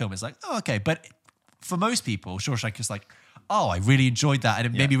favourite film, it's like, oh, okay. But for most people, Shawshank is like, oh, I really enjoyed that. And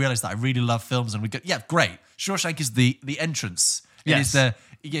it made me realise that I really love films. And we go, yeah, great. Shawshank is the entrance. Yes.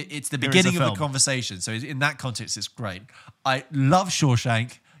 It's the beginning of the conversation. So in that context, it's great. I love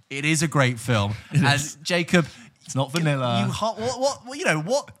Shawshank. It is a great film. And Jacob, it's not vanilla.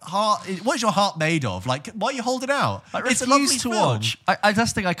 What's your heart made of? Like, why are you holding out? It's a lovely to watch. I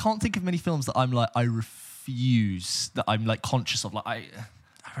just think I can't think of many films that I'm like, I refuse, that I'm like conscious of. Like I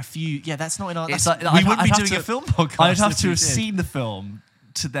refuse. Yeah, that's not in our. We wouldn't be doing a film podcast. I'd have to have seen the film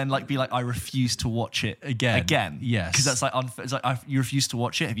to then like be like, I refuse to watch it again. Yes, because that's like it's like you refuse to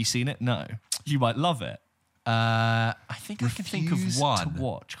watch it. Have you seen it? No. You might love it. I think I can think of one to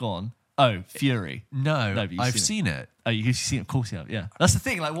watch. Go on. Oh, Fury. No, I've seen it. Oh, you've seen it? Of course you have. Yeah, that's the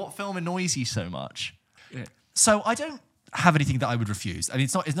thing. Like, what film annoys you so much? Yeah. So I don't have anything that I would refuse. I mean,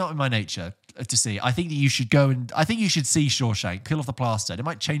 it's not in my nature to see. I think that you should I think you should see Shawshank, peel off the plaster. It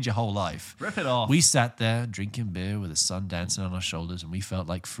might change your whole life. Rip it off. We sat there drinking beer with the sun dancing on our shoulders, and we felt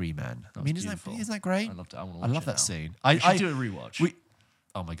like free men. I mean, isn't that great? I loved it. I love that scene. I should do a rewatch.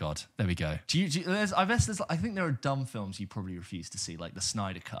 Oh my God, there we go. I think there are dumb films you probably refuse to see, like the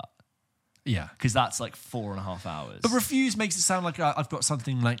Snyder Cut. Yeah, because that's like 4.5 hours. But refuse makes it sound like I've got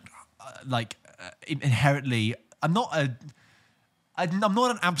something inherently. I'm not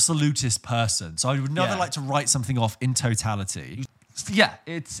an absolutist person, so I would never like to write something off in totality. Yeah,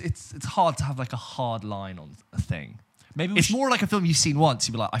 it's hard to have like a hard line on a thing. Maybe it's more like a film you've seen once.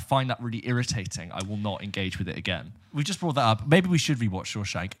 You'd be like, I find that really irritating. I will not engage with it again. We just brought that up. Maybe we should rewatch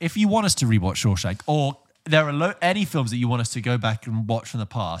Shawshank. If you want us to rewatch Shawshank, or there are any films that you want us to go back and watch from the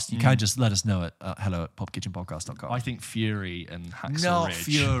past, you can just let us know at hello@popkitchenpodcast.com. I think Fury and Hacksaw Not Ridge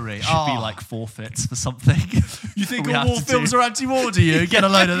Fury. should be like forfeits for something. You think all war films are anti-war, do you? Get a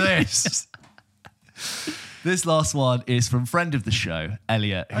load of this. This last one is from friend of the show,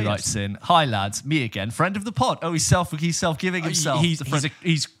 Elliot, who writes in, "Hi lads, me again, friend of the pod." Oh, he's self-giving himself.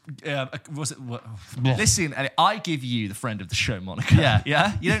 Listen, Elliot, I give you the friend of the show moniker.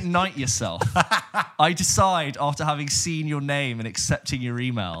 Yeah. You don't knight yourself. I decide after having seen your name and accepting your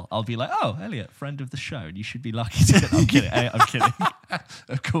email, I'll be like, oh, Elliot, friend of the show, and you should be lucky to get. I'm kidding. I'm kidding.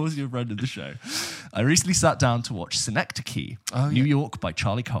 Of course, you're a friend of the show. I recently sat down to watch Synecdoche, New York by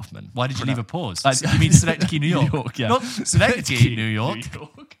Charlie Kaufman. Why did you leave a pause? You mean Synecdoche, New York? Yeah. Not Synecdoche, New York.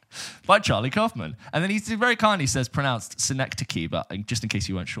 By Charlie Kaufman. And then he very kindly says pronounced Synecdoche, but just in case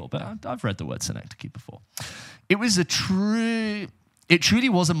you weren't sure. But I've read the word Synecdoche before. It was a true It truly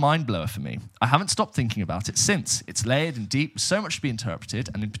was a mind blower for me. I haven't stopped thinking about it since. It's layered and deep, with so much to be interpreted,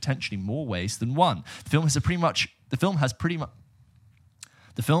 and in potentially more ways than one. The film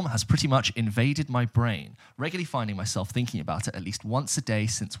has pretty much invaded my brain, regularly finding myself thinking about it at least once a day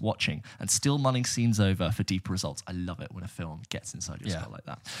since watching, and still mulling scenes over for deeper results. I love it when a film gets inside your skull like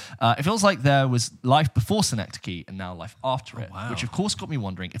that. It feels like there was life before Synecdoche and now life after it, which of course got me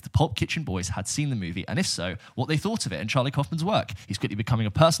wondering if the Pulp Kitchen boys had seen the movie, and if so, what they thought of it and Charlie Kaufman's work. He's quickly becoming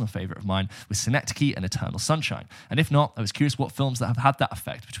a personal favourite of mine with Synecdoche and Eternal Sunshine. And if not, I was curious what films that have had that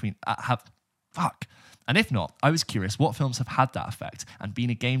effect And if not, I was curious what films have had that effect and been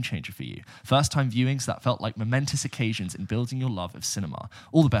a game changer for you. First-time viewings that felt like momentous occasions in building your love of cinema.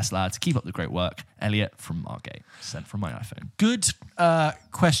 All the best, lads. Keep up the great work. Elliot from Margate. Sent from my iPhone. Good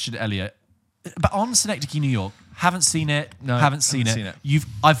question, Elliot. But on Synecdoche, New York, haven't seen it. No, haven't seen it.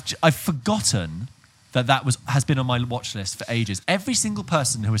 I've forgotten that has been on my watch list for ages. Every single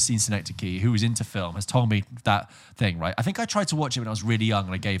person who has seen Synecdoche, who was into film, has told me that thing, right? I think I tried to watch it when I was really young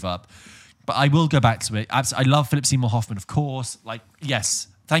and I gave up. But I will go back to it. I love Philip Seymour Hoffman, of course. Like, yes,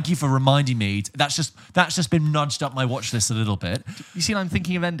 thank you for reminding me. That's just been nudged up my watch list a little bit. You see, I'm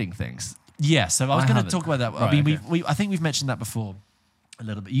thinking of ending things. Yeah, so I was going to talk about that. Right, I mean, I think we've mentioned that before a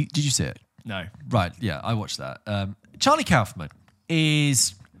little bit. Did you see it? No. Right, yeah, I watched that. Charlie Kaufman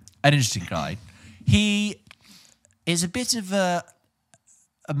is an interesting guy. He is a bit of a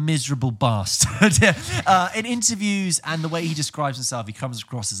miserable bastard. In interviews and the way he describes himself, he comes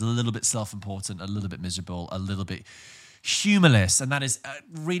across as a little bit self-important, a little bit miserable, a little bit humorless, and that is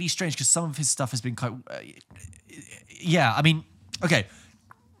really strange because some of his stuff has been quite... okay.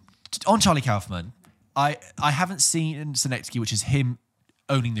 On Charlie Kaufman, I haven't seen Synecdoche, which is him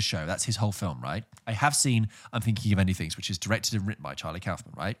owning the show. That's his whole film, right? I have seen I'm Thinking of Ending Things, which is directed and written by Charlie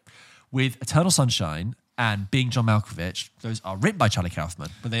Kaufman, right? With Eternal Sunshine and Being John Malkovich, those are written by Charlie Kaufman,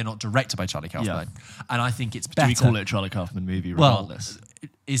 but they are not directed by Charlie Kaufman. Yeah. And I think it's better. Do we call it a Charlie Kaufman movie regardless? Well,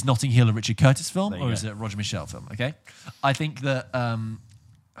 is Notting Hill a Richard Curtis film or is it a Roger Michell film? Okay, I think that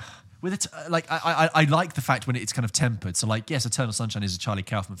with it, I like the fact when it's kind of tempered. So like, yes, Eternal Sunshine is a Charlie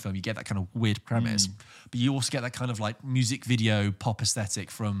Kaufman film. You get that kind of weird premise, but you also get that kind of like music video pop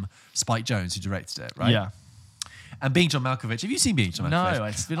aesthetic from Spike Jonze, who directed it, right? Yeah. And Being John Malkovich. Have you seen Being John Malkovich? No,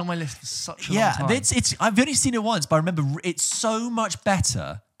 it's been on my list for such a long time. Yeah, I've only seen it once, but I remember it's so much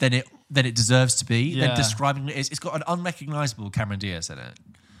better than it deserves to be. Than describing it. It's got an unrecognizable Cameron Diaz in it.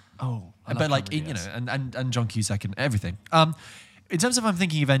 Oh, but like and John Cusack and everything. In terms of I'm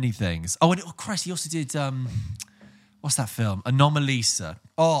Thinking of Ending Things. Oh, Christ, he also did what's that film? Anomalisa.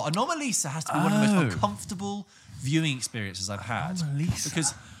 Oh, Anomalisa has to be one of the most uncomfortable viewing experiences I've had. Anomalisa.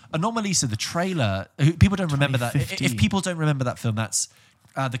 Because Anomalisa, the trailer, people don't remember that. If people don't remember that film, that's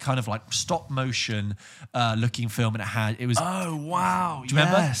the kind of like stop motion looking film, and it was. Oh wow! Do you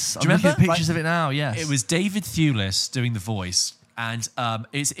remember? Yes, I'm looking at pictures of it now. Yes, it was David Thewlis doing the voice, and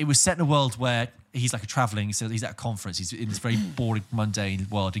it was set in a world where he's like he's at a conference. He's in this very boring, mundane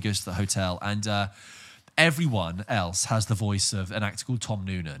world. He goes to the hotel, and everyone else has the voice of an actor called Tom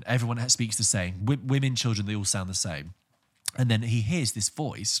Noonan. Everyone speaks the same. Women, children, they all sound the same. And then he hears this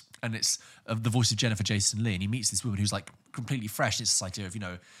voice, and it's the voice of Jennifer Jason Leigh, and he meets this woman who's like completely fresh. It's this idea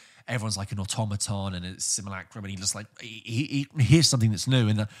of, everyone's like an automaton and it's simulacrum, and he just like he hears something that's new,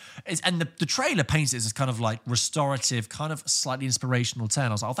 and the trailer paints it as this kind of like restorative, kind of slightly inspirational tale.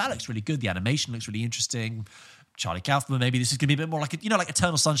 I was like, oh, that looks really good. The animation looks really interesting. Charlie Kaufman, maybe this is going to be a bit more like like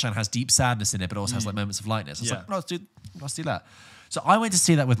Eternal Sunshine has deep sadness in it, but also has like moments of lightness. I was like, no, let's do that. So I went to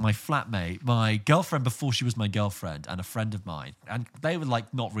see that with my flatmate, my girlfriend before she was my girlfriend, and a friend of mine. And they were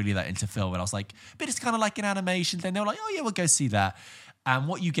like not really that into film. And I was like, but it's kind of like an animation thing. They were like, oh yeah, we'll go see that. And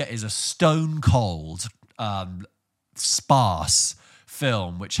what you get is a stone cold, sparse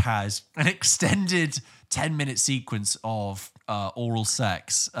film, which has an extended 10-minute sequence of oral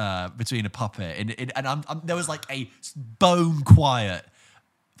sex between a puppet. And there was like a bone quiet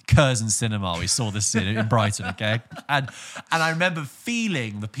Curzon Cinema. We saw this in Brighton, okay? And I remember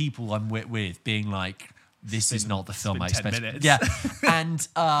feeling the people I'm with being like, this is not the film I expected. Yeah. And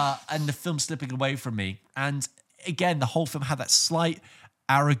the film slipping away from me. And again, the whole film had that slight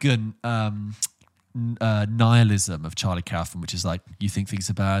arrogant nihilism of Charlie Kaufman, which is like, you think things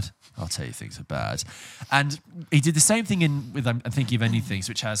are bad? I'll tell you things are bad. And he did the same thing with I'm Thinking of Ending Things,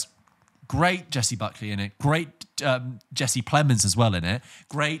 which has great Jessie Buckley in it, great Jesse Plemons as well in it,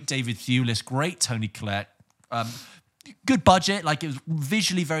 great David Thewlis, great Toni Collette, good budget, like it was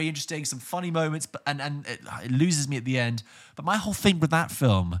visually very interesting, some funny moments, but and it loses me at the end. But my whole thing with that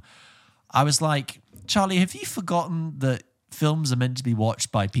film, I was like, Charlie, have you forgotten that films are meant to be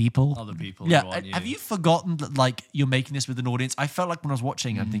watched by people. Other people. Yeah. Have you forgotten that like you're making this with an audience? I felt like when I was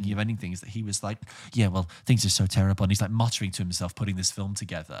watching and thinking of ending things that he was like, yeah, well, things are so terrible. And he's like muttering to himself, putting this film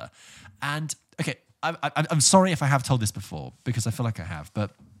together. And okay, I'm sorry if I have told this before because I feel like I have.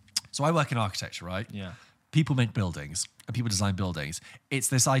 But so I work in architecture, right? Yeah. People make buildings and people design buildings. It's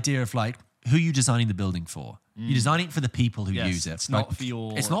this idea of like, who are you designing the building for? You're designing it for the people who use it. It's not for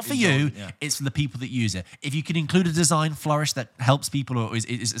your... It's not for you. Yeah. It's for the people that use it. If you can include a design flourish that helps people or is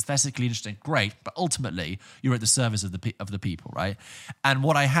aesthetically interesting, great. But ultimately, you're at the service of the people, right? And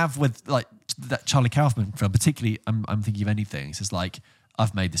what I have with like that Charlie Kaufman film, particularly, I'm thinking of anything. It's like,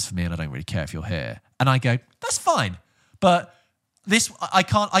 I've made this for me and I don't really care if you're here. And I go, that's fine. But... this I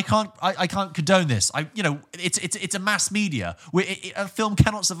can't condone this. It's a mass media. A film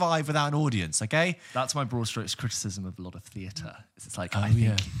cannot survive without an audience. Okay, that's my broad strokes criticism of a lot of theatre. It's like I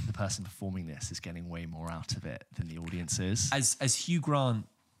think the person performing this is getting way more out of it than the audience is. As Hugh Grant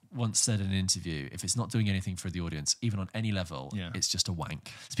once said in an interview, if it's not doing anything for the audience, even on any level, it's just a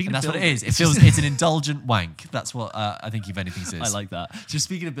wank. Speaking of that's buildings, what it is. It's an indulgent wank. That's what I think if anything is. I like that. Just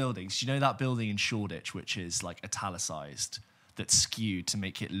speaking of buildings, you know that building in Shoreditch, which is like italicized, that's skewed to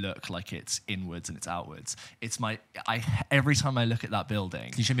make it look like it's inwards and it's outwards. Every time I look at that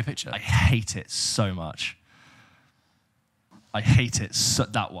building... Can you show me a picture? I hate it so much. I hate it,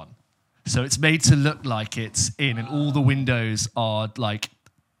 that one. So it's made to look like it's in and all the windows are like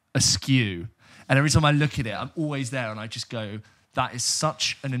askew. And every time I look at it, I'm always there and I just go, that is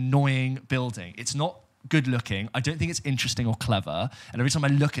such an annoying building. It's not good looking. I don't think it's interesting or clever. And every time I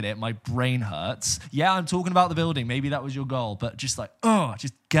look at it, my brain hurts. Yeah, I'm talking about the building. Maybe that was your goal, but just like,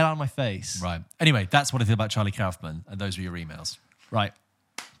 just get out of my face. Right. Anyway, that's what I feel about Charlie Kaufman, and those were your emails. Right.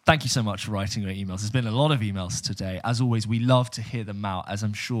 Thank you so much for writing your emails. There's been a lot of emails today. As always, we love to hear them out. As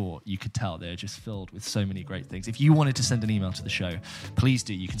I'm sure you could tell, they're just filled with so many great things. If you wanted to send an email to the show, please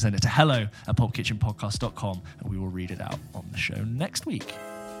do. You can send it to hello@popkitchenpodcast.com and we will read it out on the show next week.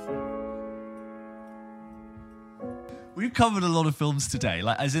 We've covered a lot of films today,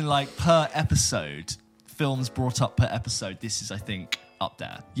 like as in like per episode, films brought up per episode. This is, I think, up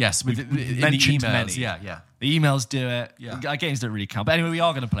there. Yes, we've mentioned many. Yeah. The emails do it. Yeah. Our games don't really count. But anyway, we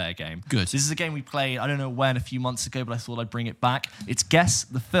are going to play a game. Good. This is a game we played, I don't know when, a few months ago, but I thought I'd bring it back. It's Guess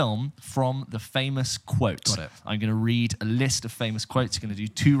the Film from the Famous Quote. Got it. I'm going to read a list of famous quotes. You're going to do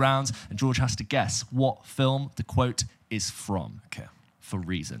 2 rounds, and George has to guess what film the quote is from. Okay. For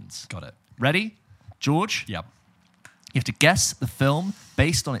reasons. Got it. Ready? George? Yep. You have to guess the film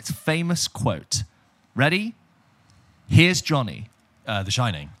based on its famous quote. Ready? Here's Johnny. The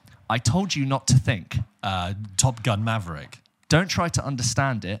Shining. I told you not to think. Top Gun Maverick. Don't try to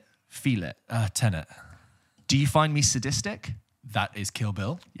understand it. Feel it. Tenet. Do you find me sadistic? That is Kill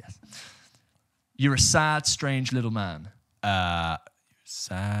Bill. Yes. You're a sad, strange little man.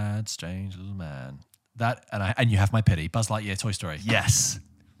 Sad, strange little man. That and you have my pity. Buzz Lightyear, Toy Story. Yes.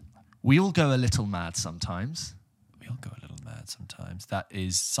 We all go a little mad sometimes. We all go a little mad sometimes. That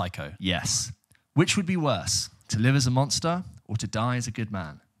is Psycho. Yes. Which would be worse, to live as a monster or to die as a good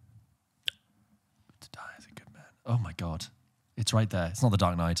man? To die as a good man. Oh my God. It's right there. It's not The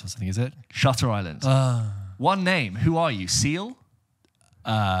Dark Knight or something, is it? Shutter Island. One name. Who are you? Seal?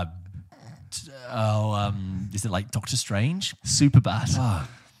 Is it like Doctor Strange? Superbad.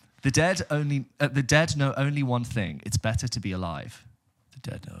 The dead know only one thing. It's better to be alive. The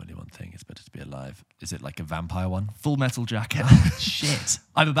dead know only one thing. It's better to be alive. Is it like a vampire one? Full Metal Jacket. Shit.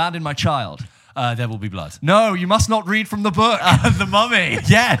 I've abandoned my child. There Will Be Blood. No, you must not read from the book. The Mummy.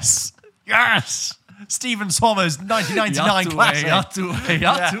 Yes. Yes. Stephen Sommers, 1999 classic. Yatue.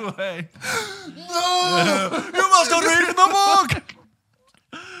 No, you must not read from the book.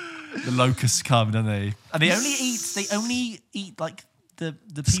 The locusts come, don't they? And they only eat like the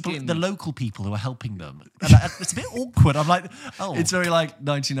people, the local people who are helping them. And it's a bit awkward. I'm like, oh, it's very like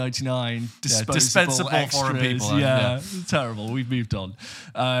 1999 dispensable extras. Foreign people. Yeah, terrible. We've moved on.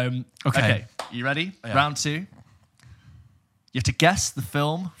 Okay, you ready? Yeah. Round 2. You have to guess the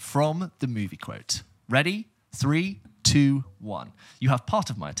film from the movie quote. Ready? 3, 2, 1. You have part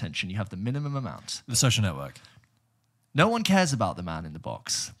of my attention. You have the minimum amount. The Social Network. No one cares about the man in the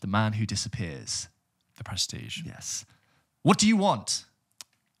box. The man who disappears. The Prestige. Yes. What do you want?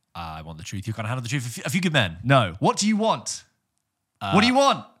 I want the truth. You can't handle the truth. A Few Good Men. No. What do you want? What do you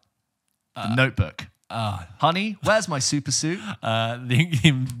want? The Notebook. Honey, where's my super suit?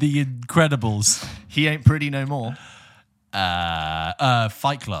 The Incredibles. He ain't pretty no more.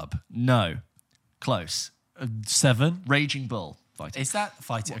 Fight Club. No. Close. 7. Raging Bull. Fighting. Is that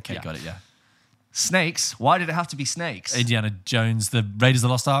fighting? Okay, Yeah. got it, yeah. Snakes. Why did it have to be snakes? Indiana Jones, The Raiders of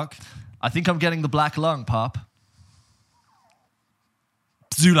the Lost Ark. I think I'm getting the black lung, Pop.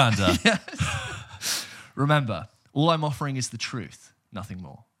 Zoolander. Remember, all I'm offering is the truth, nothing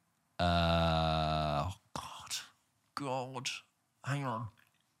more. God. Hang on.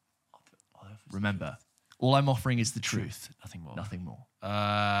 Remember, all I'm offering is the truth, Nothing more. nothing more.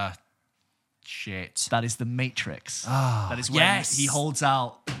 Shit. That is the Matrix. That is when he holds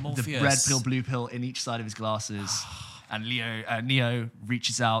out Morpheus. the red pill, blue pill in each side of his glasses, and Neo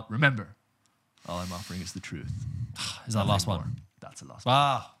reaches out. Remember, all I'm offering is the truth. Is that the last Nothing one? more. That's the last one.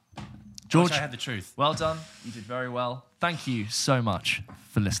 Ah. George, I had the truth. well done. You did very well. Thank you so much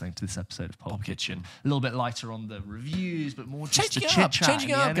for listening to this episode of Pop Kitchen. A little bit lighter on the reviews, but more just Changing the it chit up, chat, changing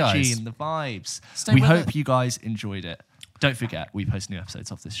the it up, energy, guys. and the vibes. Stay We with hope it. you guys enjoyed it. Don't forget, we post new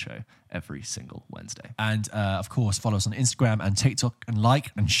episodes of this show every single Wednesday. And of course, follow us on Instagram and TikTok and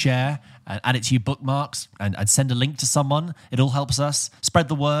like and share and add it to your bookmarks and send a link to someone. It all helps us. Spread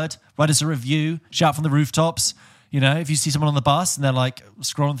the word. Write us a review. Shout from the rooftops. You know, if you see someone on the bus and they're like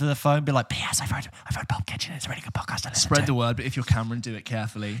scrolling through their phone, be like, P.S. I've heard Pop Kitchen. It's a really good podcast. Spread the word, but if you're Cameron, do it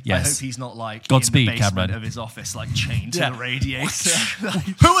carefully. Yes. I hope he's not like Godspeed, in the basement Cameron. of his office, like chained to the radiator.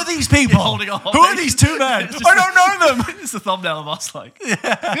 Who are these people? Holding a Who are these two men? It's just I don't know them. It's the thumbnail of us, like.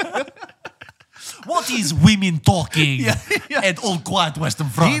 What is women talking? And all quiet Western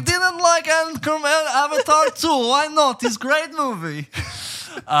Front. didn't like Avatar 2. Why not? It's a great movie.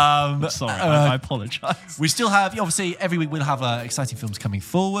 Sorry, I apologize. We still have, obviously, every week we'll have exciting films coming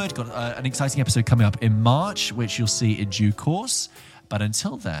forward. Got an exciting episode coming up in March, which you'll see in due course. But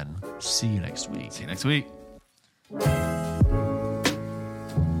until then, see you next week. See you next week.